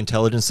towards the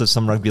intelligence of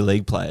some rugby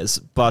league players,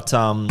 but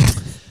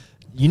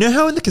you know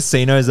how in the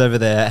casinos over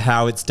there,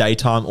 how it's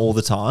daytime all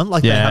the time,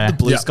 like they Yeah. have the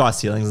blue Yeah. sky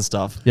ceilings and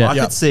stuff. Yeah. I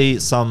Yeah. could see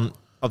some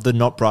of the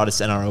not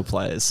brightest NRL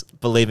players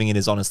believing it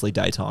is honestly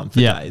daytime for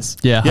days.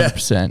 Yeah,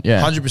 100%.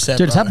 Yeah, 100%.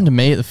 Dude, it's happened to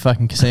me at the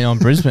fucking casino in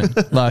Brisbane.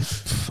 Like,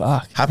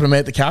 fuck. Happened to me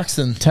at the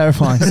Caxton.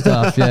 Terrifying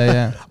stuff.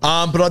 Yeah.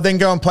 But I then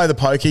go and play the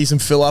pokies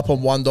and fill up on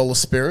 $1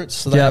 spirits.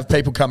 So they have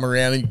people come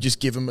around and you just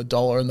give them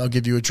 $1 and they'll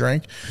give you a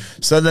drink.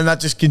 So then that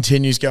just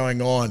continues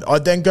going on.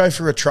 I'd then go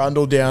for a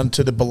trundle down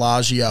to the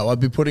Bellagio. I'd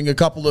be putting a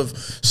couple of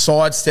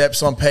side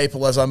steps on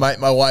people as I make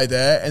my way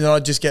there, and then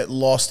I'd just get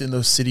lost in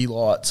the city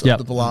lights of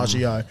the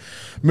Bellagio.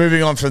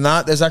 Moving on from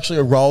that, there's actually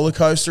a roller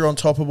coaster on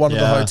top of one of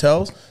the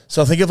hotels.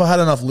 So I think if I had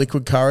enough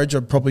liquid courage,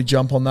 I'd probably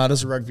jump on that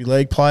as a rugby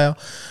league player.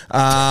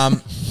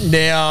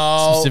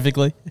 Now,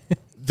 specifically.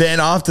 Then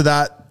after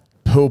that,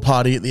 pool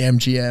party at the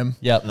MGM.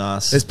 Yep.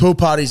 Nice. There's pool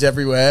parties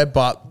everywhere,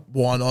 but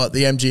why not?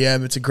 The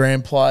MGM, it's a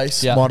grand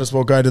place. Yep. Might as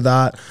well go to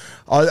that.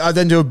 I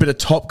then do a bit of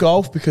top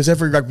golf because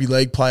every rugby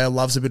league player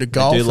loves a bit of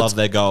golf. They do love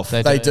their golf.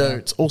 They do.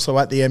 It's also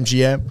at the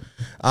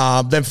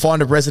MGM. Then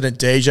find a resident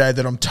DJ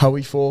that I'm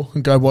toey for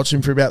and go watch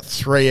him for about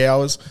 3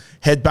 hours.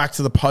 Head back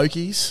to the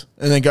pokies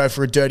and then go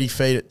for a dirty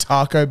feed at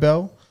Taco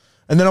Bell.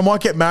 And then I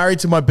might get married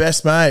to my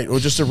best mate or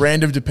just a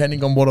random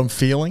depending on what I'm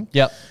feeling.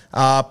 Yep.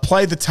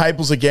 Play the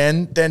tables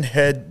again, then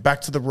head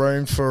back to the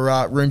room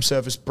for room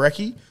service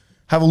brekkie.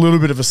 Have a little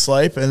bit of a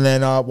sleep and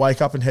then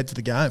wake up and head to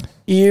the game.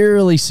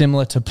 Eerily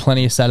similar to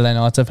plenty of Saturday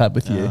nights I've had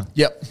with you.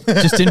 Yep.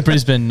 Just in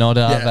Brisbane, not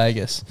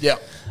Vegas.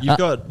 Yep. You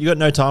got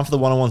no time for the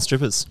one-on-one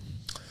strippers.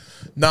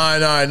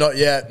 No, not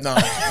yet. No.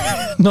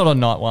 Not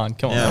on night one.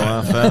 Come on. Yeah,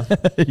 well,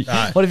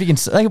 fair. What if you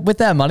can, with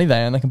that money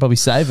they can probably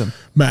save them.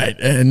 Mate,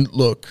 and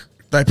look,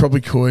 they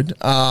probably could.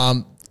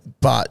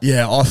 But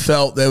yeah, I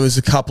felt there was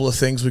a couple of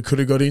things we could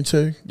have got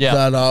into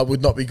that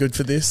would not be good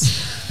for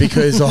this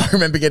because I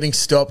remember getting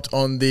stopped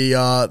on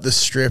the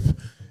strip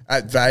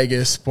at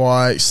Vegas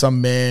by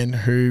some man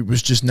who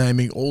was just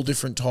naming all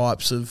different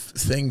types of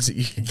things that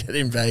you can get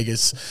in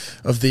Vegas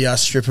of the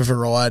stripper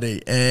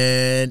variety,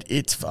 and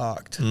it's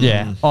fucked.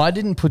 Yeah. I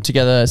didn't put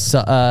together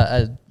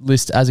a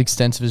list as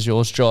extensive as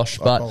yours, Josh,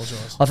 but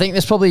I think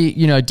there's probably,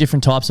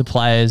 different types of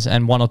players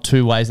and one or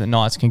two ways that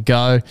nights can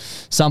go.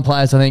 Some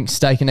players, I think,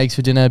 steak and eggs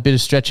for dinner, a bit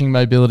of stretching,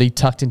 mobility,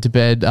 tucked into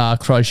bed,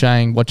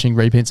 crocheting, watching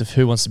repeats of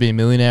Who Wants to Be a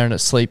Millionaire and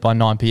asleep by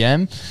 9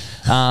 p.m.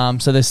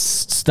 So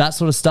there's that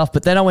sort of stuff.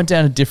 But then I went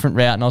down a different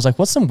route and I was like,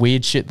 what's some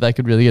weird shit they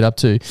could really get up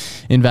to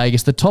in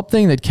Vegas? The top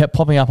thing that kept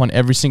popping up on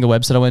every single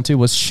website I went to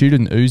was shoot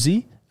an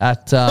Uzi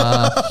at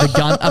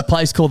a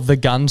place called The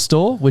Gun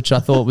Store, which I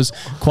thought was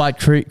quite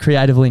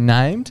creatively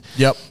named.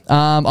 Yep.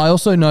 I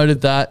also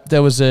noted that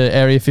there was an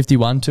Area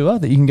 51 tour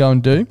that you can go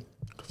and do,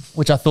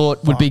 which I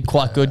thought would be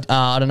quite good.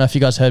 I don't know if you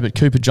guys heard, but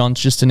Cooper Johns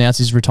just announced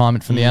his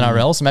retirement from the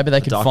NRL, so maybe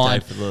they could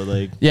find for the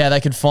league. Yeah, they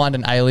could find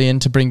an alien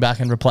to bring back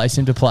and replace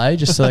him to play,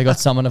 just so they got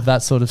someone of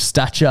that sort of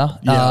stature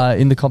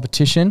in the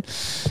competition.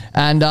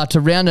 And to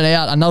round it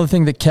out, another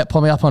thing that kept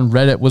popping up on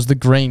Reddit was the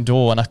Green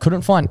Door, and I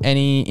couldn't find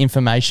any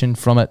information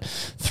from it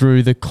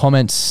through the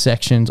comments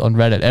sections on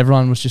Reddit.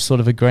 Everyone was just sort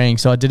of agreeing,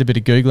 so I did a bit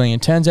of Googling,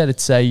 and it turns out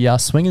it's a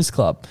swingers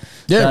club.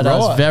 Yeah, that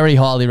is very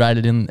highly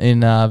rated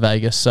in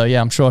Vegas. So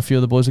yeah, I'm sure a few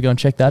of the boys will go and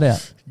check that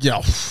out.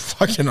 Yeah,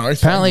 fucking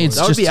oath. Apparently, it's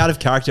That would just be out of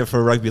character for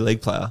a rugby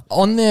league player.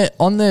 on their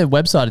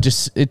website.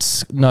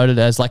 It's noted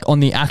as like on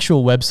the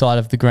actual website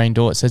of the Green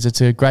Door. It says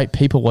it's a great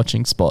people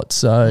watching spot.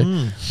 So,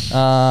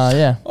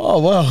 yeah,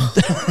 Oh, well.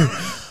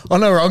 I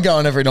know where I'm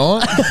going every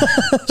night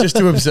just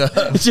to observe.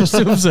 just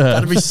to observe.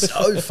 That'd be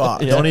so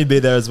fun. Donnie'd be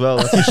there as well,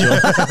 that's for sure.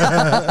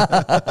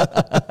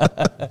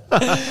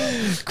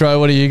 Crow,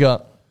 what do you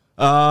got?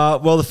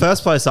 Well, the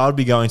first place I would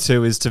be going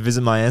to is to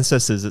visit my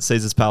ancestors at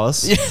Caesar's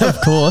Palace. Yeah,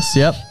 of course.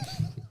 Yep,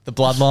 the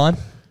bloodline.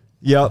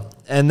 Yep.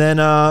 And then,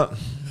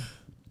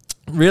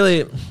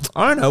 really,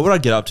 I don't know what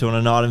I'd get up to on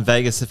a night in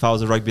Vegas if I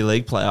was a rugby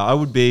league player. I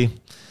would be,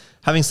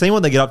 having seen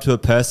what they get up to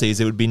at Percy's,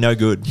 it would be no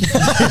good. Yeah.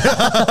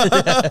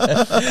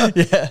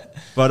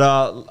 But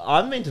I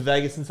haven't been to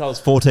Vegas since I was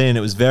 14, and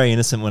it was very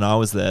innocent when I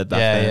was there back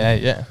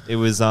then. Yeah. It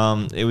was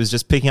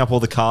just picking up all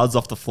the cards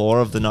off the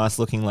floor of the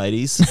nice-looking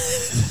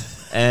ladies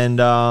and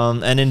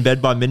in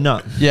bed by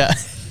midnight. Yeah.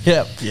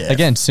 Yeah.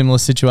 Again, similar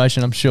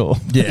situation, I'm sure.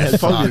 Yeah,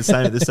 It'd probably be the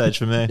same at this stage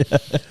for me.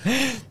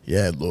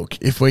 Yeah, look,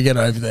 if we get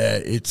over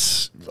there,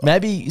 it's...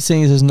 Maybe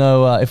seeing as there's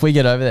no, if we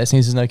get over there, seeing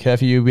as there's no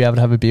curfew, you'll be able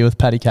to have a beer with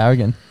Paddy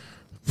Carrigan.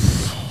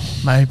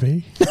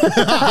 Maybe.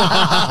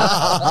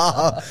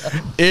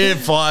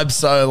 If I'm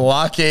so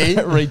lucky.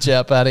 Reach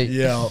out, Paddy.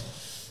 Yeah.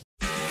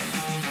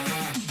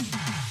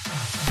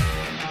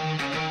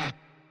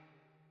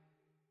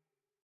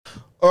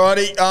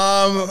 Alrighty,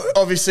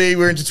 obviously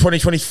we're into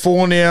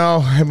 2024 now,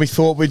 and we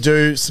thought we'd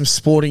do some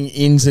sporting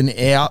ins and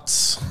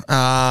outs.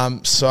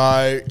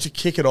 So to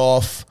kick it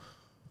off,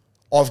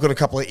 I've got a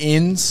couple of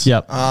ins.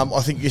 Yep.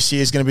 I think this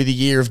year is going to be the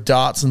year of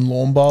darts and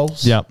lawn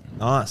bowls. Yep.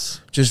 Nice.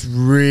 Just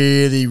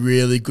really,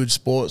 really good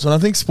sports. And I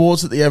think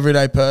sports that the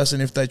everyday person,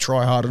 if they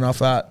try hard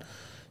enough at,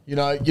 you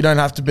don't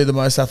have to be the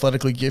most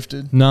athletically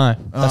gifted. No,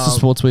 that's the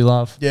sports we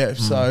love. Yeah,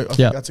 so I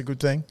think that's a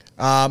good thing.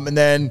 And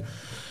then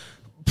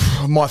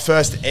my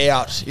first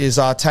out is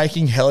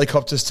taking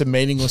helicopters to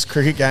meaningless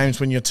cricket games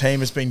when your team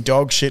has been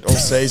dog shit all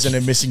season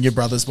and missing your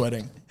brother's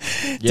wedding.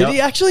 Did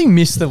he actually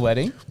miss the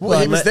wedding? Well,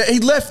 he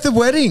left the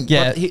wedding.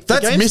 Yeah. That's the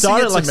game missing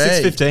started it at to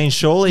like me. 6:15.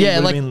 Surely Yeah, he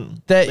would like have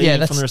been that. Yeah, leaving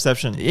that's from the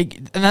reception.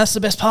 and that's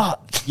the best part.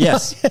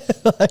 Yes.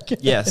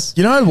 Yes.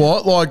 You know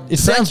what? Like, It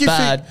sounds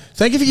bad.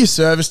 Thank you for your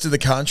service to the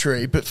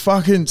country, but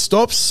fucking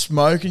stop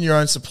smoking your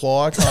own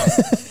supply car.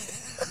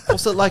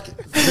 Also, like,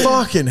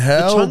 Fucking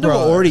hell, the Chunda bro.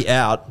 were already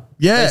out.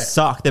 Yeah. They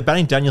suck. They're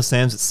batting Daniel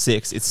Sams at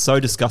 6. It's so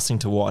disgusting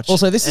to watch.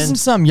 Also, this isn't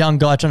some young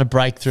guy trying to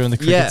break through in the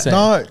cricket Yeah. scene.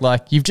 No.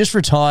 Like, you've just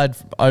retired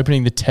from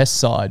opening the test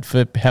side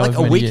for however Like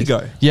a many week years.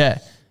 ago. Yeah.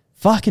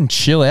 Fucking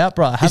chill out,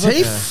 bro. Is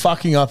he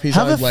fucking up his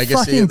have own a legacy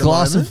fucking at the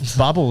glass moment? of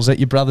bubbles at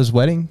your brother's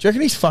wedding. Do you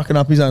reckon he's fucking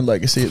up his own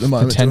legacy at the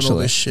moment? Doing all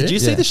Potentially. this shit? Did you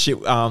see Yeah. the shit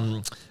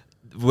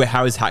where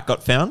how his hat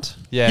got found?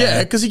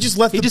 Yeah, because he just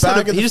left He the just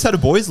bag. had he just had a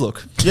boys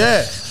look.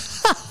 Yeah.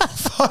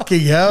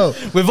 Fucking hell.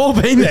 We've all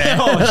been there.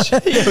 Do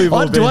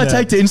I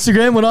take to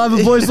Instagram when I have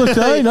a boys look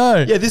though? No.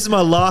 Yeah, this is my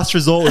last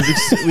resort.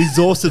 We've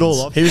exhausted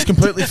all of. He was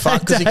completely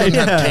fucked because he couldn't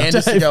have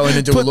Candace to go in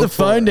and do a Put look the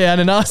phone down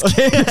and ask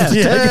Candace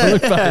to take a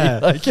look,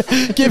 buddy. Like,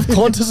 give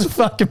Qantas a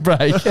fucking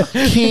break.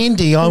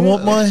 Candy, I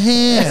want my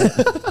hair.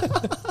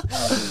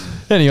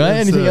 Anyway,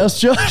 anything else,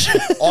 Josh?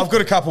 I've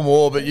got a couple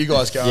more, but you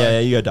guys go. Yeah,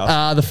 you go,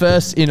 Duff. The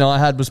first in I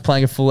had was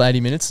playing a full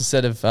 80 minutes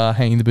instead of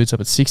hanging the boots up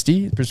at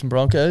 60, Brisbane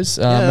Broncos.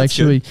 Make that's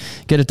sure good.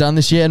 we get it done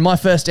this year. And my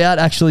first out,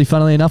 actually,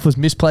 funnily enough, was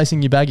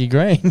misplacing your baggy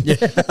green.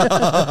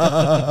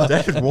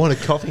 David Warner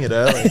copying it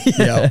early.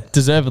 Yeah,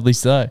 deservedly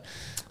so.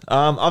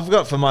 I've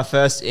got for my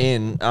first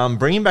in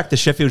bringing back the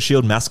Sheffield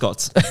Shield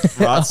mascots.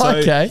 Right, so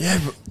Okay. Yeah,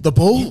 the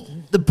bull.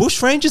 the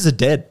Bush Rangers are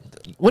dead.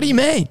 What do you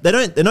mean? They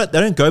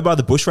don't go by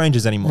the Bush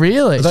Rangers anymore.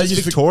 Really? It's They just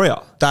just-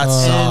 Victoria. That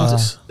And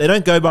sucks. they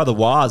don't go by the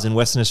Wars in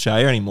Western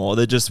Australia anymore.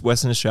 They're just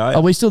Western Australia.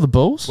 Are we still the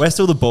Bulls? We're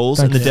still the Bulls,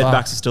 Thank and the you.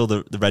 Deadbacks are still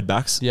the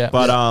Redbacks. Yeah.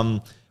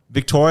 But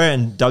Victoria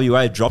and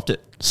WA dropped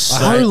it.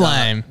 So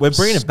lame. We're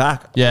bringing it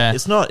back. Yeah.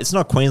 It's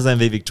not Queensland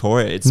v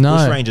Victoria. It's No.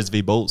 Bush Rangers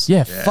v Bulls.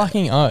 Yeah,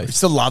 fucking I oath. used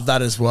to love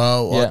that as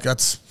well. Like Yeah.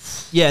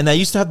 that's Yeah, and they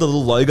used to have the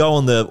little logo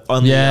on the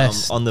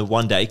Yes. on the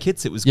one day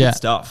kits. It was Yeah. good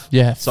stuff.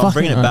 Yeah, So I'm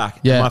bringing it fucking back.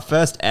 yeah. And my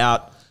first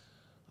out.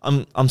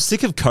 I'm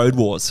sick of Code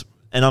Wars,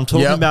 and I'm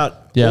talking Yep. about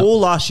Yep. all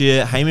last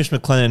year. Hamish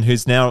McLennan,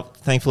 who's now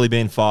thankfully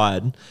been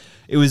fired.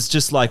 It was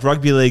just like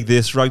rugby league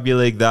this, rugby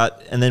league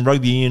that, and then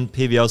rugby union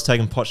PVL's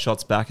taking pot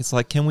shots back. It's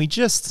like, can we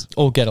just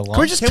All get along.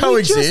 Can we just can we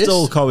coexist? just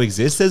all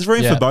coexist? There's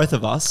room Yeah. for both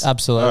of us.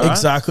 Absolutely. All right?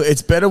 Exactly.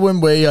 It's better when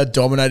we are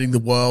dominating the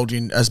world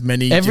in as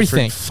many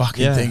Everything. different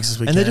fucking Yeah. things as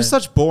we and can. they're just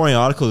such boring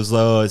articles.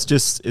 Oh, it's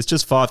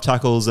just 5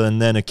 tackles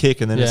and then a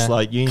kick, and then Yeah. it's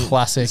like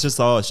Classic. It's just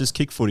it's just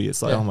kick footy.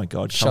 It's like, Yeah. oh my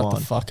god, Shut come on.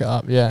 the fuck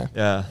up. Yeah.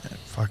 Yeah.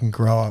 Fucking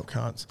grow up,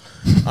 cunts.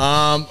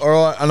 All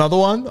right, another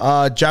one.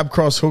 Jab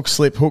cross hook,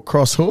 slip hook,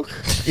 cross hook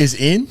is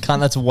in. Cunt,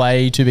 that's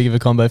way too big of a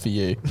combo for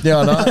you. Yeah,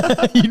 I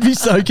know. You'd be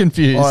so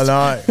confused. I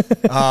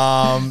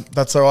know.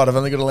 That's all right. I've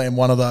only got to land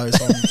one of those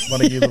on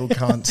one of you little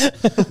cunts.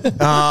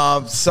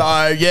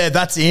 So, yeah,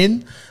 that's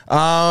in.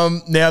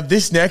 Now,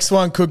 this next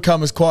one could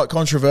come as quite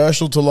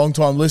controversial to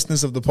long-time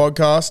listeners of the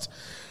podcast.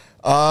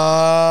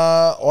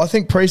 I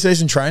think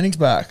preseason training's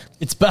back.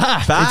 It's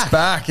back. It's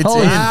back. It's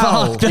Holy in.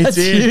 fuck, that's It's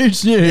in.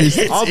 huge news.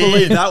 It's I'll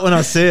believe in. that when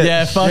I see it.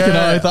 Yeah, fucking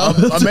Yeah,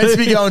 oath. I'm meant to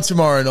be going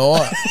tomorrow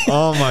night.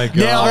 Oh my god.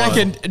 Yeah, I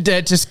reckon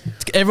just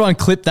everyone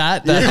clip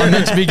that I'm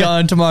meant to be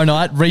going tomorrow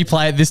night,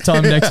 replay it this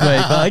time next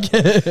week.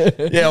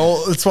 Like, Yeah,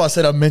 well, that's why I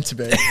said I'm meant to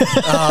be.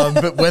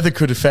 But weather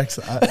could affect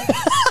that.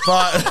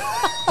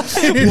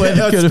 But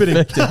weather could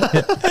affect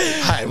it.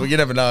 hey, well, you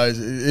never know.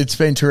 It's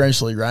been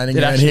torrentially raining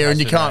It around actually here, has and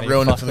you been can't raining.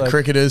 ruin it Fuck, for the like-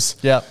 cricketers.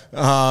 Yep.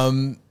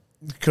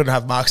 Couldn't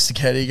have Mark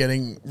Sacchetti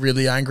getting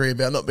really angry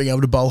about not being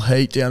able to bowl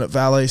heat down at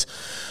Valleys.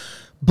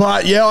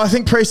 But yeah, I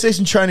think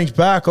preseason training's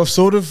back. I've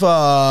sort of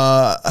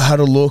had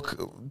a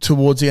look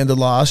towards the end of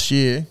last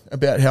year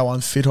about how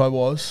unfit I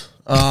was.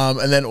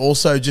 And then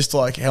also just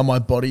like how my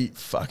body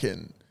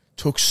fucking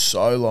took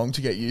so long to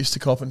get used to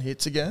copping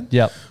hits again.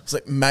 Yep. It's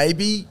like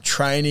maybe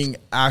training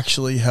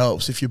actually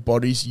helps if your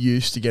body's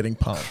used to getting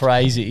pumped.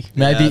 Crazy.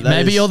 that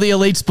Maybe is- all the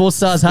elite sports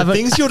stars have The it.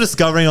 things you're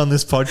discovering on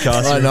this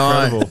podcast I are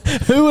know.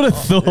 incredible. Who would have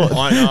thought?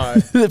 I know.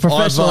 The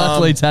professional I've,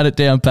 athletes had it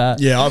down pat.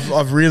 Yeah,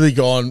 I've really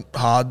gone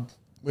hard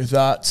with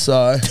that.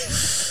 So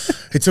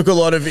it took a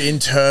lot of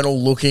internal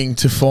looking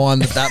to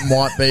find that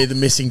might be the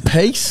missing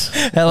piece.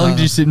 How long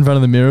did you sit in front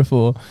of the mirror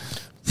for?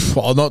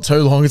 Well, not too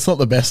long. It's not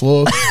the best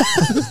look.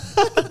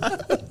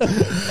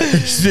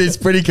 it's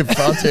pretty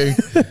confronting.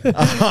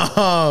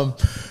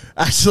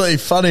 Actually,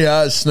 funny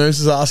Snooze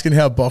is asking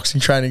how boxing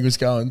training was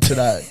going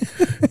today.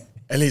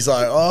 And he's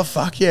like, oh,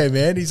 fuck yeah,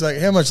 man. He's like,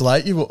 how much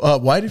weight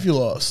have you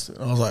lost?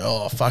 And I was like,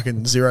 oh,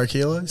 fucking 0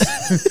 kilos.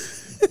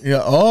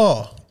 Yeah,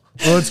 oh,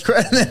 well, it's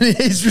great. And then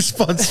his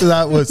response to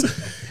that was,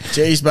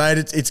 Jeez, mate,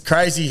 it's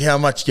crazy how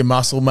much your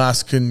muscle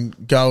mass can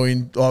go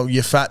in. Or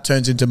your fat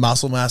turns into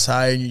muscle mass,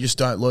 hey, and you just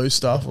don't lose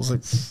stuff. I was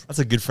like, That's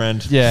a good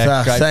friend.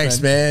 Yeah, great thanks,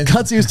 friend.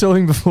 man. Gutsy was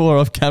talking before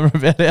off camera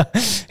about how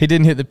he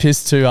didn't hit the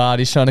piss too hard.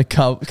 He's trying to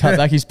cut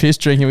back his piss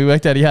drinking. We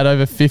worked out he had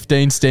over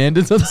 15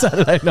 standards on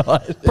Saturday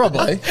night.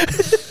 Probably.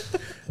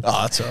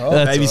 Oh, that's all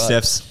right. Baby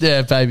steps.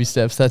 Yeah, baby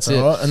steps. That's it.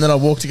 All right. And then I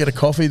walked to get a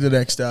coffee the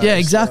next day. Yeah,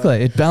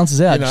 exactly. It balances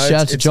out. you know, Shout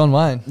out to it's- John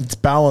Wayne. It's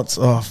balance.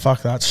 Oh,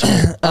 fuck that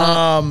shit.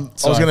 I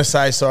was going to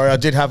say, sorry, I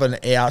did have an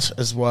out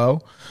as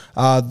well.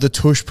 The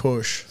tush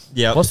push.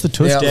 Yeah. What's the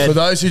tush? Now, for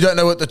those who don't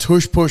know what the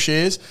tush push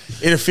is,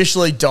 it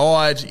officially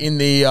died in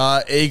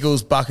the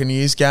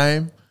Eagles-Buccaneers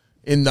game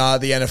in the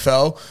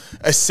NFL.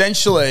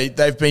 Essentially,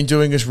 they've been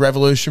doing this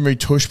revolutionary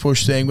tush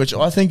push thing, which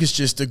I think is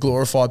just a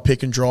glorified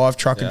pick and drive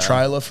truck and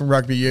trailer from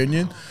rugby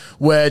union,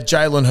 where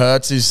Jalen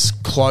Hurts is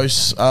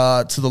close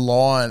to the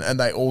line and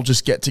they all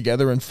just get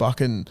together and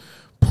fucking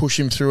push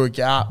him through a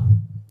gap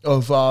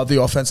of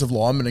the offensive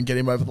lineman and get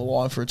him over the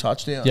line for a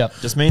touchdown. Yep.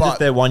 Just means But- if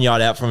they're 1 yard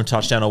out from a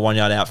touchdown or 1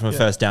 yard out from a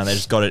first down, they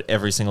just got it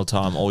every single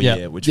time all Yeah.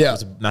 year, which Yeah.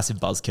 was a massive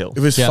buzzkill. It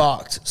was Yeah.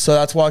 fucked. So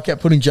that's why I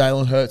kept putting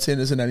Jalen Hurts in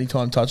as an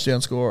anytime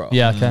touchdown scorer.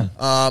 Yeah, okay.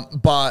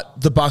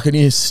 But the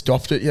Buccaneers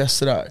stopped it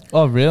yesterday.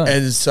 Oh, really?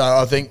 And so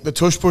I think the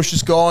tush push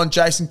is gone.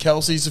 Jason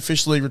Kelsey's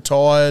officially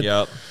retired.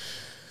 Yep.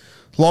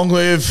 Long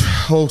live,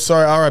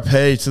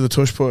 RIP to the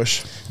tush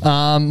push.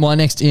 My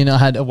next in, I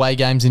had away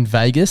games in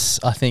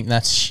Vegas. I think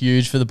that's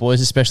huge for the boys,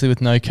 especially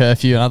with no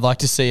curfew, and I'd like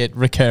to see it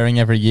recurring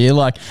every year.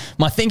 Like,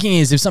 my thinking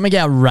is, if something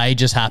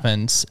outrageous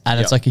happens and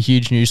it's like a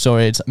huge news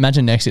story, it's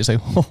imagine next year, it's like,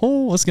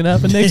 oh, what's going to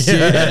happen next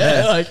year?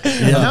 Like,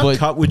 How boy-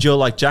 cut would your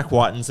like Jack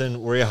Whitens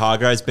and Warrior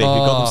Hargraves be who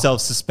got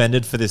themselves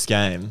suspended for this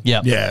game?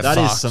 Yep. Yeah, That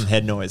is fucked. some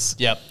head noise.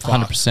 Yep,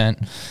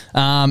 100%.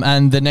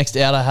 And the next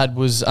out I had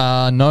was no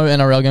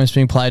NRL games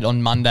being played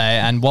on Monday.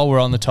 And while we're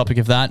on the topic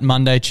of that,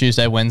 Monday,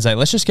 Tuesday, Wednesday,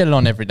 let's just get it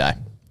on every day.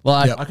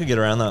 Like, I could get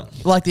around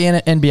that. like the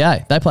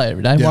NBA, they play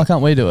every day. Why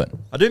can't we do it?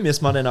 I do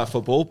miss Monday Night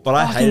Football, but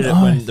I hated it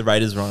oath. when the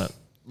Raiders were on it.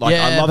 Like,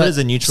 I love it but as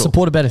a neutral.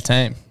 Support a better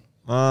team.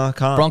 I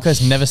can't.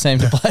 Broncos never seem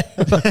to play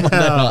Monday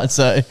night,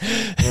 so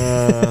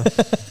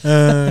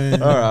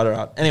All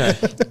right. Anyway,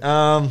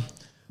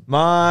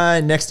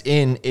 my next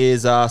in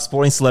is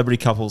sporting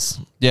celebrity couples.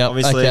 Yep,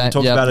 Obviously, okay, we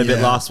talked yep. about it a bit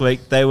Yeah. last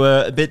week.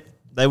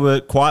 They were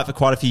quiet for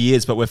quite a few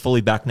years, but we're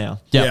fully back now.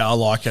 Yep. Yeah, I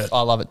like it.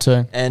 I love it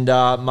too. And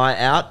my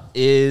out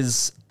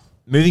is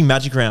moving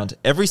Magic Round.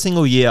 Every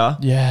single year,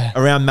 Yeah.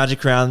 around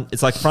Magic Round,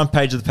 it's like front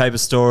page of the paper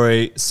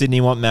story,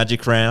 Sydney want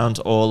Magic Round,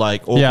 or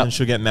like Auckland Yep.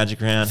 should get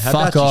Magic Round. How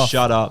Fuck about you off.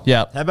 shut up?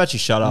 Yep. How about you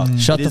shut up?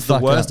 Shut It the is the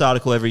fuck worst up.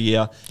 article every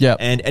year. Yep.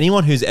 And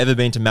anyone who's ever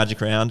been to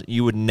Magic Round,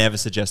 you would never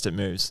suggest it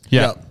moves.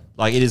 Yeah. Yep.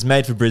 Like, it is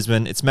made for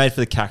Brisbane. It's made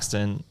for the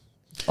Caxton.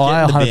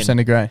 I in the 100% bin.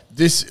 agree.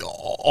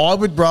 I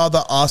would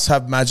rather us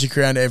have Magic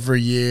Round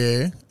every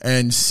year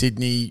and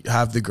Sydney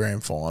have the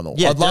grand final.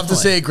 Yeah, I'd love to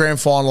definitely. see a grand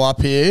final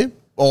up here,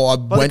 or I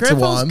But went the to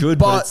grand final's one. good,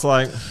 but it's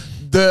like...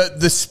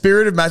 the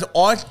spirit of Magic.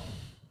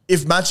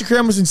 If Magic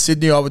Round was in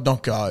Sydney, I would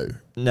not go.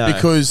 No.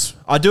 Because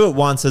I'd do it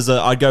once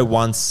I'd go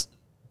once,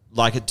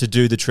 like, to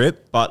do the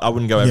trip, but I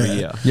wouldn't go every Yeah.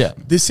 year. Yeah.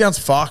 this sounds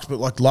fucked, but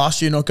like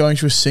last year, not going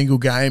to a single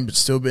game, but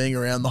still being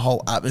around the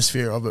whole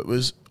atmosphere of it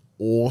was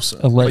awesome.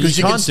 Elite. Because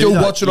you can can't do still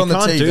that. watch it on the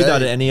TV. You can't do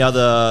that at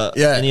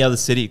any other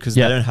city because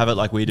Yeah. they don't have it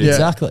like we do. Yeah.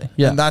 Exactly.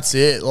 Yeah. And that's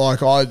it.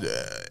 Like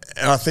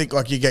and I think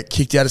like you get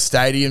kicked out of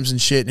stadiums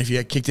and shit, and if you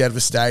get kicked out of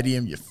a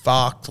stadium, you're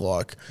fucked.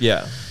 Like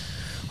Yeah.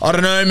 I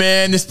don't know,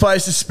 man. This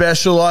place is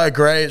special. I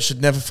agree. It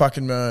should never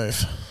fucking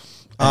move.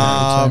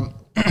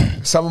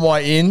 Some of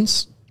my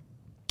ins: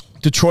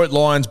 Detroit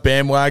Lions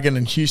bandwagon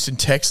and Houston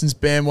Texans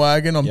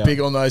bandwagon. I'm Yeah.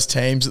 big on those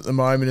teams at the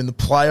moment in the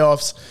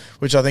playoffs,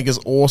 which I think is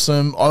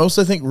awesome. I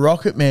also think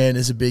Rocket Man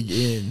is a big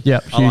in. Yeah.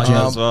 I like Huge.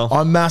 that as well.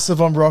 I'm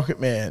massive on Rocket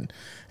Man.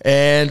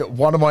 And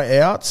one of my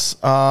outs,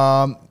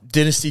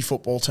 Dynasty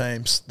football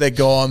teams. They're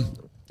gone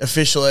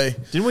officially.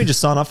 Didn't we just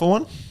sign up for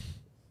one?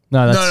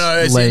 No, that's No,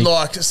 it's in league.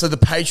 like, so the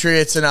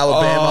Patriots and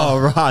Alabama. Oh,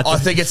 right. I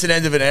think it's an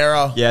end of an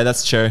era. Yeah,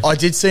 that's true. I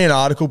did see an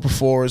article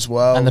before as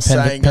well and the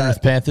saying Penrith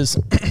that, Panthers.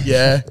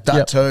 yeah, that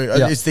Yep. too.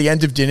 Yep. It's the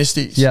end of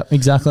dynasties. Yeah,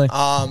 exactly.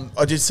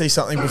 I did see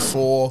something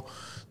before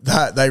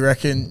that they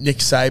reckon Nick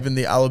Saban,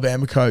 the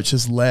Alabama coach,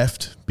 has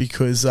left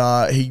because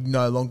he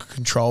no longer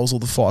controls all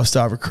the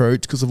 5-star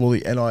recruits because of all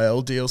the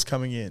NIL deals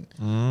coming in.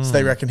 So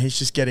they reckon he's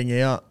just getting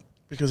out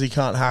because he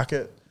can't hack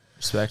it.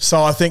 Respect.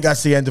 So I think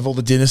that's the end of all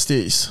the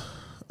dynasties.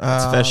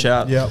 That's a fair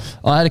shout. Yep.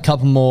 I had a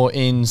couple more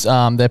ins.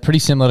 They're pretty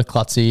similar to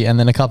Klutzy, and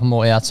then a couple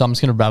more outs. So I'm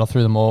just going to rattle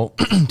through them all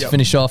to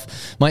finish off.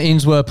 My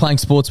ins were playing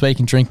sports where you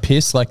can drink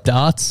piss, like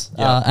darts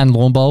and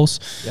lawn bowls.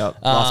 Yep.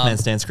 Last man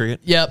stands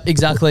cricket. Yep,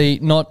 exactly.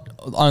 Not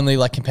only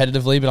like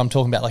competitively, but I'm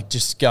talking about like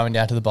just going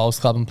down to the bowls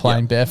club and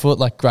playing barefoot,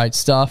 like great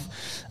stuff.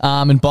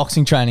 And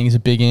boxing training is a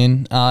big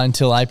in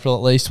until April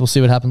at least. We'll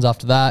see what happens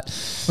after that.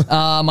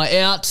 My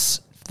outs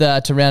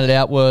to round it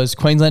out was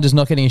Queenslanders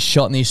not getting a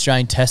shot in the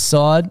Australian Test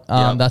side.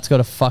 That's got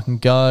to fucking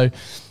go.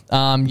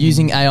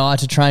 Using AI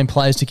to train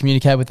players to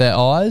communicate with their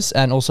eyes,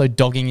 and also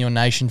dogging your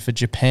nation for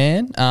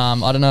Japan.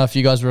 I don't know if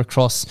you guys were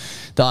across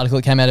the article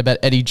that came out about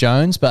Eddie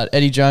Jones, but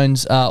Eddie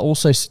Jones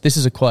this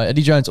is a quote,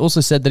 Eddie Jones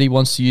also said that he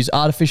wants to use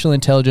artificial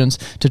intelligence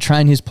to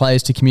train his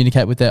players to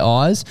communicate with their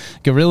eyes.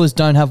 Gorillas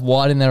don't have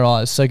white in their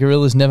eyes, so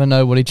gorillas never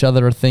know what each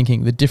other are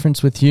thinking. The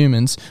difference with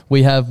humans,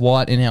 we have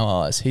white in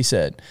our eyes, he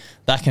said.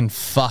 That can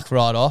fuck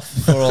right off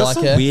for all I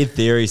care. Weird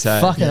theories, hey?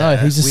 Fucking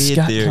oath, he's a weird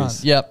scat theories.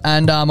 cunt. Yep,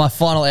 and my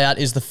final out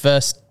is the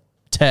first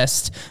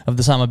test of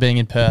the summer being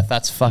in Perth.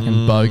 That's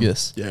fucking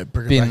bogus. Yeah,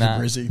 bring it back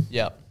in Brizzy.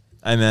 Yep.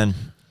 Amen.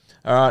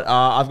 All right,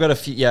 I've got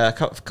a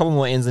couple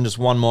more ins and just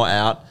one more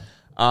out.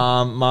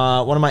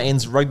 One of my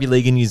ends, rugby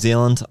league in New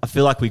Zealand. I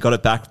feel like we got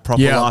it back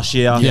proper last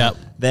year. Yep.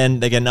 Then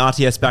they get an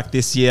RTS back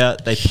this year.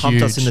 They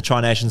pumped us in the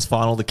Tri Nations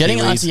final. The Getting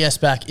Kiwis.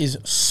 RTS back is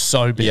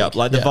so big. Yeah,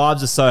 the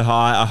vibes are so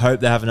high. I hope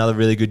they have another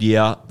really good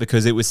year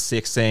because it was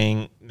sick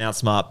seeing Mount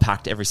Smart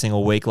packed every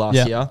single week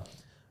last year.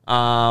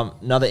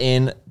 Another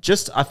in,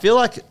 I feel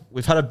like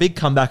we've had a big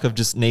comeback of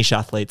just niche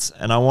athletes,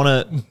 and I want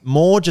to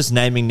more just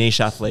naming niche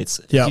athletes.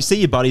 If you see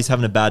your buddies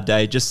having a bad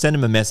day, just send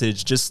them a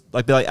message. Just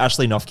like be like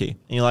Ashley Nofke, and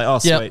you're like, oh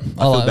sweet,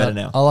 I feel better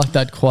now. I like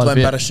that quite a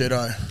bit.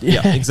 Batashuto.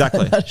 Yeah,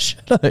 exactly.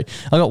 I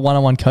got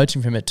one-on-one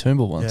coaching from him at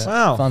Toombul once.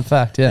 Wow, fun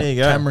fact. Yeah, there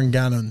you go. Cameron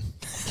Gannon.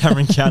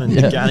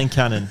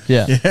 Gannon.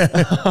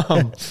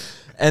 Yeah.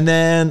 And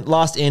then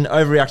last in,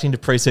 overreacting to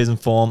preseason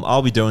form.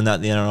 I'll be doing that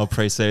in the NRL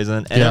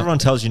preseason. And everyone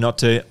tells you not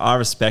to. I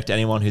respect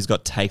anyone who's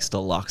got takes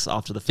deluxe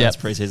after the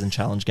first preseason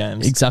challenge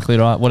games. Exactly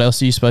right. What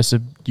else are you supposed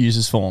to use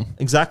as form?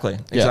 Exactly.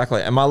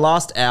 And my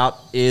last out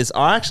is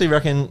I actually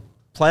reckon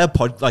current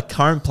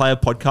player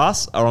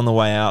podcasts are on the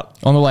way out.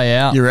 On the way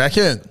out. You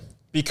reckon?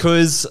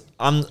 Because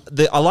I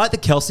like the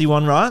Kelsey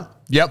one, right?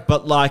 Yep.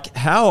 But like,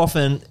 how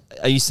often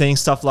are you seeing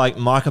stuff like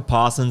Micah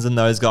Parsons and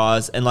those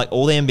guys, and like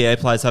all the NBA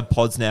players have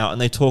pods now, and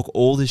they talk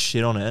all this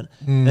shit on it,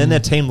 and then their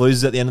team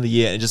loses at the end of the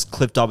year, and it just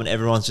clipped up, and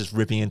everyone's just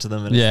ripping into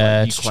them, and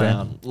it's like, you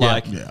clown,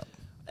 like,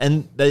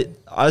 and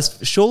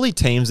surely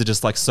teams are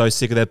just like so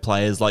sick of their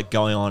players like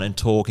going on and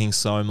talking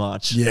so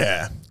much.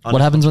 Yeah.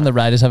 What happens when the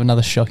Raiders have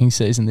another shocking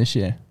season this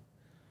year?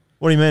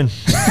 What do you mean?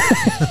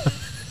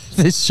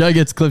 This show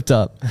gets clipped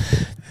up.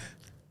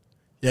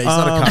 Yeah, he's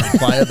not a current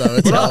player though.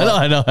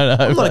 I know.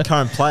 I'm not a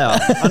current player.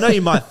 I know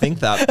you might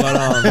think that,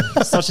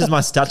 but such is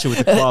my stature with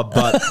the club.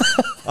 But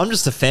I'm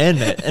just a fan,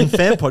 mate. And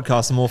fan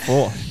podcasts I'm all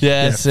for.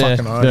 Yes,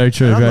 fucking very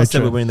true. I'm Very not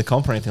saying true. we're winning the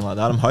comp or anything like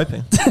that. I'm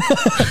hoping,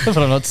 But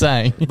I'm not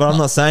saying. but I'm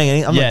not saying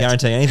anything. I'm not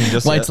guaranteeing anything.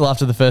 Just Wait yet. till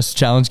after the first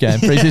challenge game,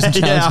 preseason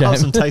challenge I'll game. have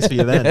some takes for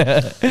you then.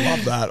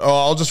 Love that.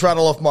 Oh, I'll just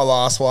rattle off my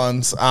last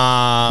ones.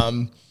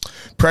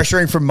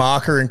 Pressuring from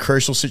marker in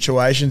crucial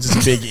situations is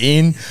a big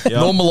in.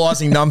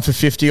 Normalising none for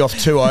 50 off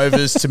 2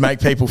 overs to make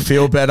people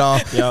feel better.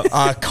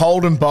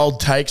 Cold and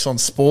bold takes on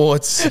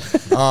sports.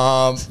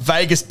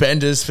 Vegas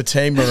benders for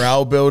team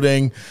morale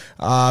building.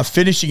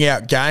 Finishing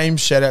out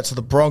games. Shout out to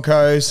the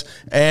Broncos.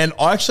 And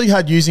I actually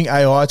had using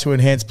AI to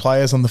enhance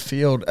players on the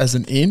field as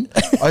an in.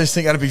 I just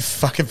think that'd be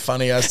fucking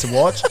funny as to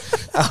watch.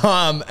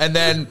 And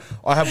then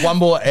I have one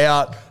more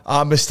out.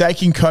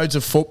 Mistaking codes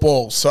of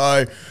football.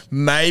 So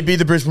maybe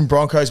the Brisbane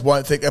Broncos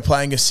won't think they're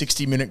playing a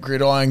 60-minute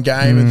gridiron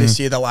game, and this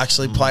year they'll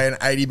actually play an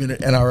 80-minute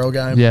NRL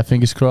game. Yeah,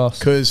 fingers crossed.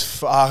 Because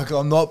fuck,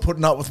 I'm not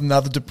putting up with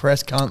another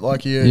depressed cunt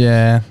like you.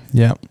 Yeah.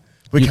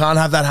 We can't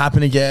have that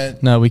happen again.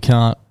 No, we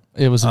can't.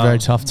 It was a very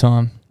tough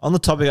time. On the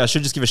topic, I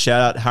should just give a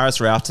shout out. Harris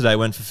Ralph today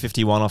went for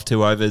 51 off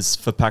 2 overs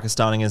for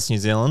Pakistan against New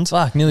Zealand.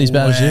 Fuck, nearly as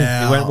bad as you.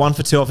 He went 1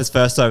 for 2 off his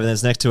first over, then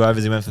his next 2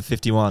 overs he went for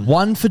 51.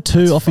 1 for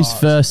 2 off his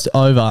first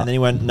over. And then he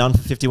went none for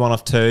 51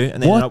 off 2,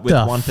 and then ended up with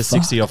 1 for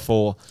 60 off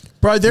 4.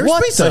 Bro,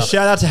 So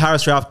shout out to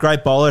Harris Ralph,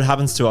 great bowler. It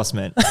happens to us,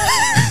 man.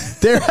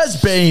 There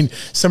has been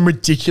some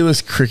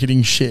ridiculous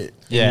cricketing shit.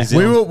 Yeah.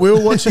 We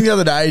were watching the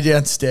other day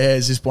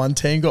downstairs. This one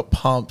team got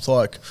pumped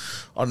like,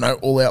 I don't know,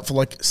 all out for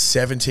like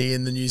 70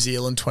 in the New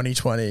Zealand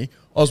 2020.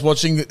 I was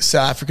watching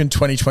South African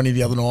 2020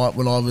 the other night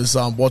when I was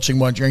watching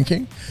my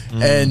drinking.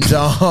 And,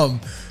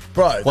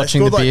 bro,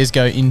 watching the beers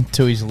go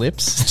into his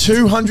lips.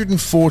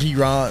 240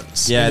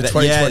 runs in the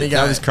 2020 game.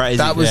 That was crazy.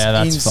 That was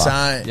that's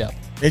insane. Yep.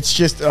 It's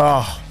just,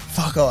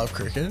 fuck, I love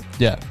cricket.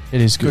 Yeah,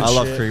 it is good. I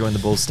love cricket when the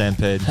Bulls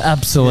stampede.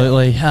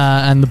 Absolutely.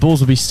 And the Bulls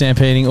will be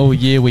stampeding all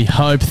year, we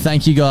hope.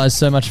 Thank you guys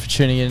so much for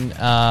tuning in.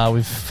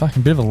 We've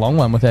fucking bit of a long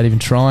one without even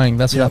trying.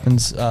 That's what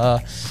happens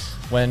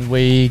when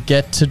we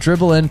get to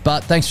dribbling.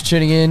 But thanks for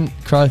tuning in.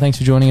 Crow, thanks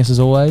for joining us as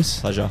always.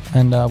 Pleasure.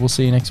 And we'll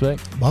see you next week.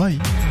 Bye.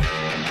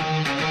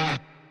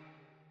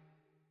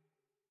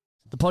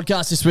 The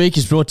podcast this week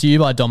is brought to you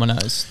by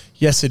Domino's.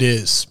 Yes, it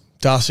is.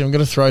 Darcy, I'm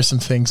going to throw some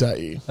things at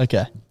you.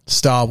 Okay.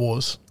 Star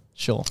Wars.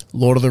 Sure.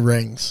 Lord of the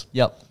Rings.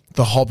 Yep.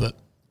 The Hobbit.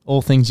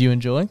 All things you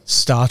enjoy.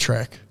 Star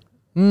Trek.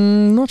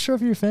 Not sure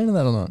if you're a fan of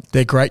that or not.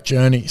 They're great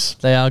journeys.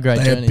 They are great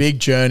journeys. They're big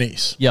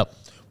journeys. Yep.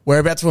 We're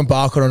about to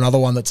embark on another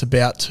one that's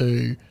about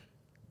to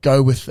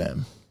go with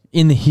them.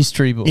 In the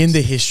history books. In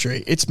the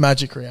history. It's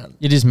Magic Round.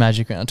 It is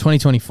Magic Round.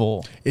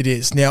 2024. It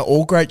is. Now,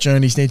 all great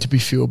journeys need to be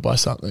fueled by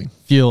something.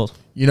 Fueled.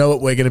 You know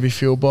what we're going to be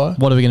fueled by?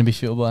 What are we going to be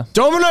fueled by?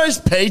 Domino's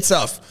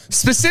Pizza,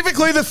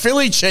 specifically the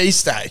Philly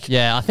cheesesteak.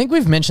 Yeah, I think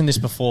we've mentioned this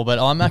before, but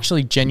I'm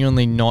actually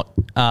genuinely not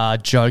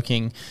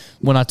joking.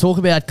 When I talk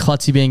about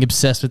Clutzy being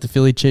obsessed with the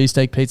Philly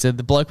cheesesteak pizza,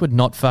 the bloke would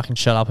not fucking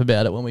shut up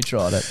about it when we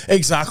tried it.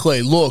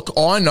 Exactly. Look,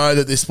 I know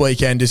that this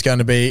weekend is going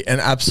to be an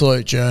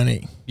absolute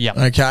journey.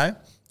 Yeah. Okay?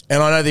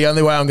 And I know the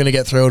only way I'm going to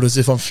get thrilled is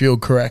if I'm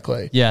fueled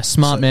correctly. Yeah,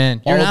 smart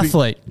man. You're an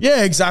athlete.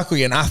 Yeah,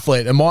 exactly, an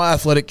athlete. And my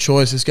athletic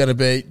choice is going to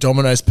be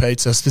Domino's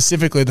Pizza,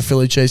 specifically the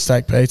Philly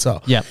cheesesteak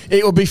pizza. Yeah.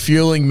 It will be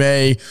fueling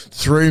me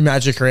through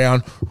Magic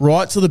Round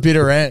right to the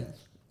bitter end.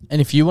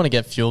 And if you want to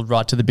get fueled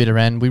right to the bitter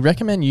end, we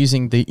recommend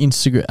using the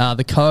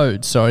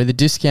the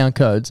discount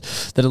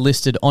codes that are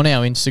listed on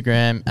our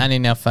Instagram and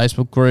in our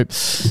Facebook group.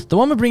 The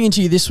one we're bringing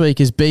to you this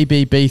week is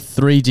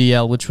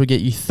BBB3DL, which will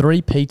get you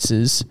 3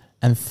 pizzas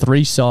and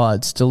 3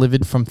 sides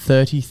delivered from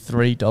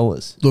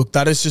 $33. Look,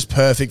 that is just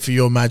perfect for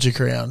your Magic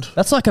Round.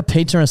 That's like a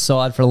pizza and a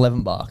side for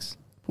 $11.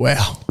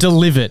 Wow.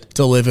 Delivered.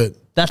 Delivered.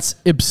 That's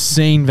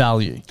obscene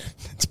value.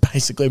 It's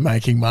basically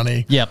making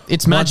money. Yep,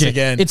 it's magic. Once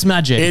again, it's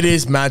magic. It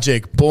is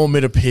magic. Boom,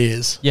 it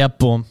appears. Yep,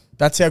 boom.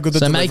 That's how good the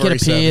delivery So make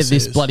it appear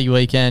this bloody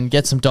weekend.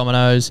 Get some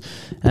Domino's.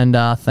 And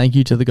thank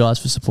you to the guys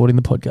for supporting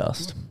the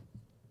podcast.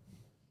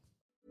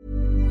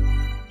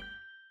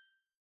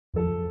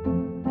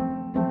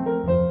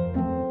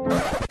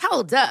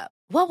 Hold up.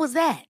 What was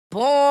that?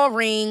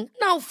 Boring.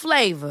 No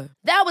flavor.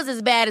 That was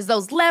as bad as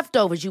those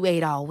leftovers you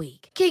ate all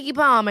week. Keke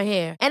Palmer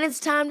here. And it's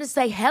time to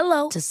say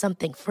hello to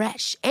something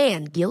fresh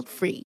and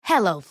guilt-free.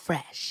 Hello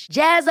Fresh.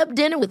 Jazz up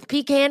dinner with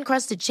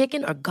pecan-crusted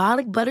chicken or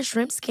garlic butter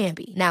shrimp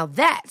scampi. Now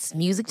that's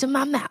music to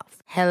my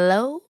mouth.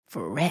 Hello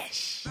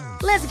Fresh.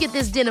 Let's get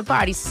this dinner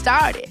party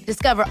started.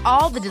 Discover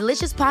all the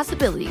delicious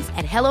possibilities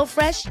at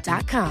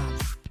HelloFresh.com.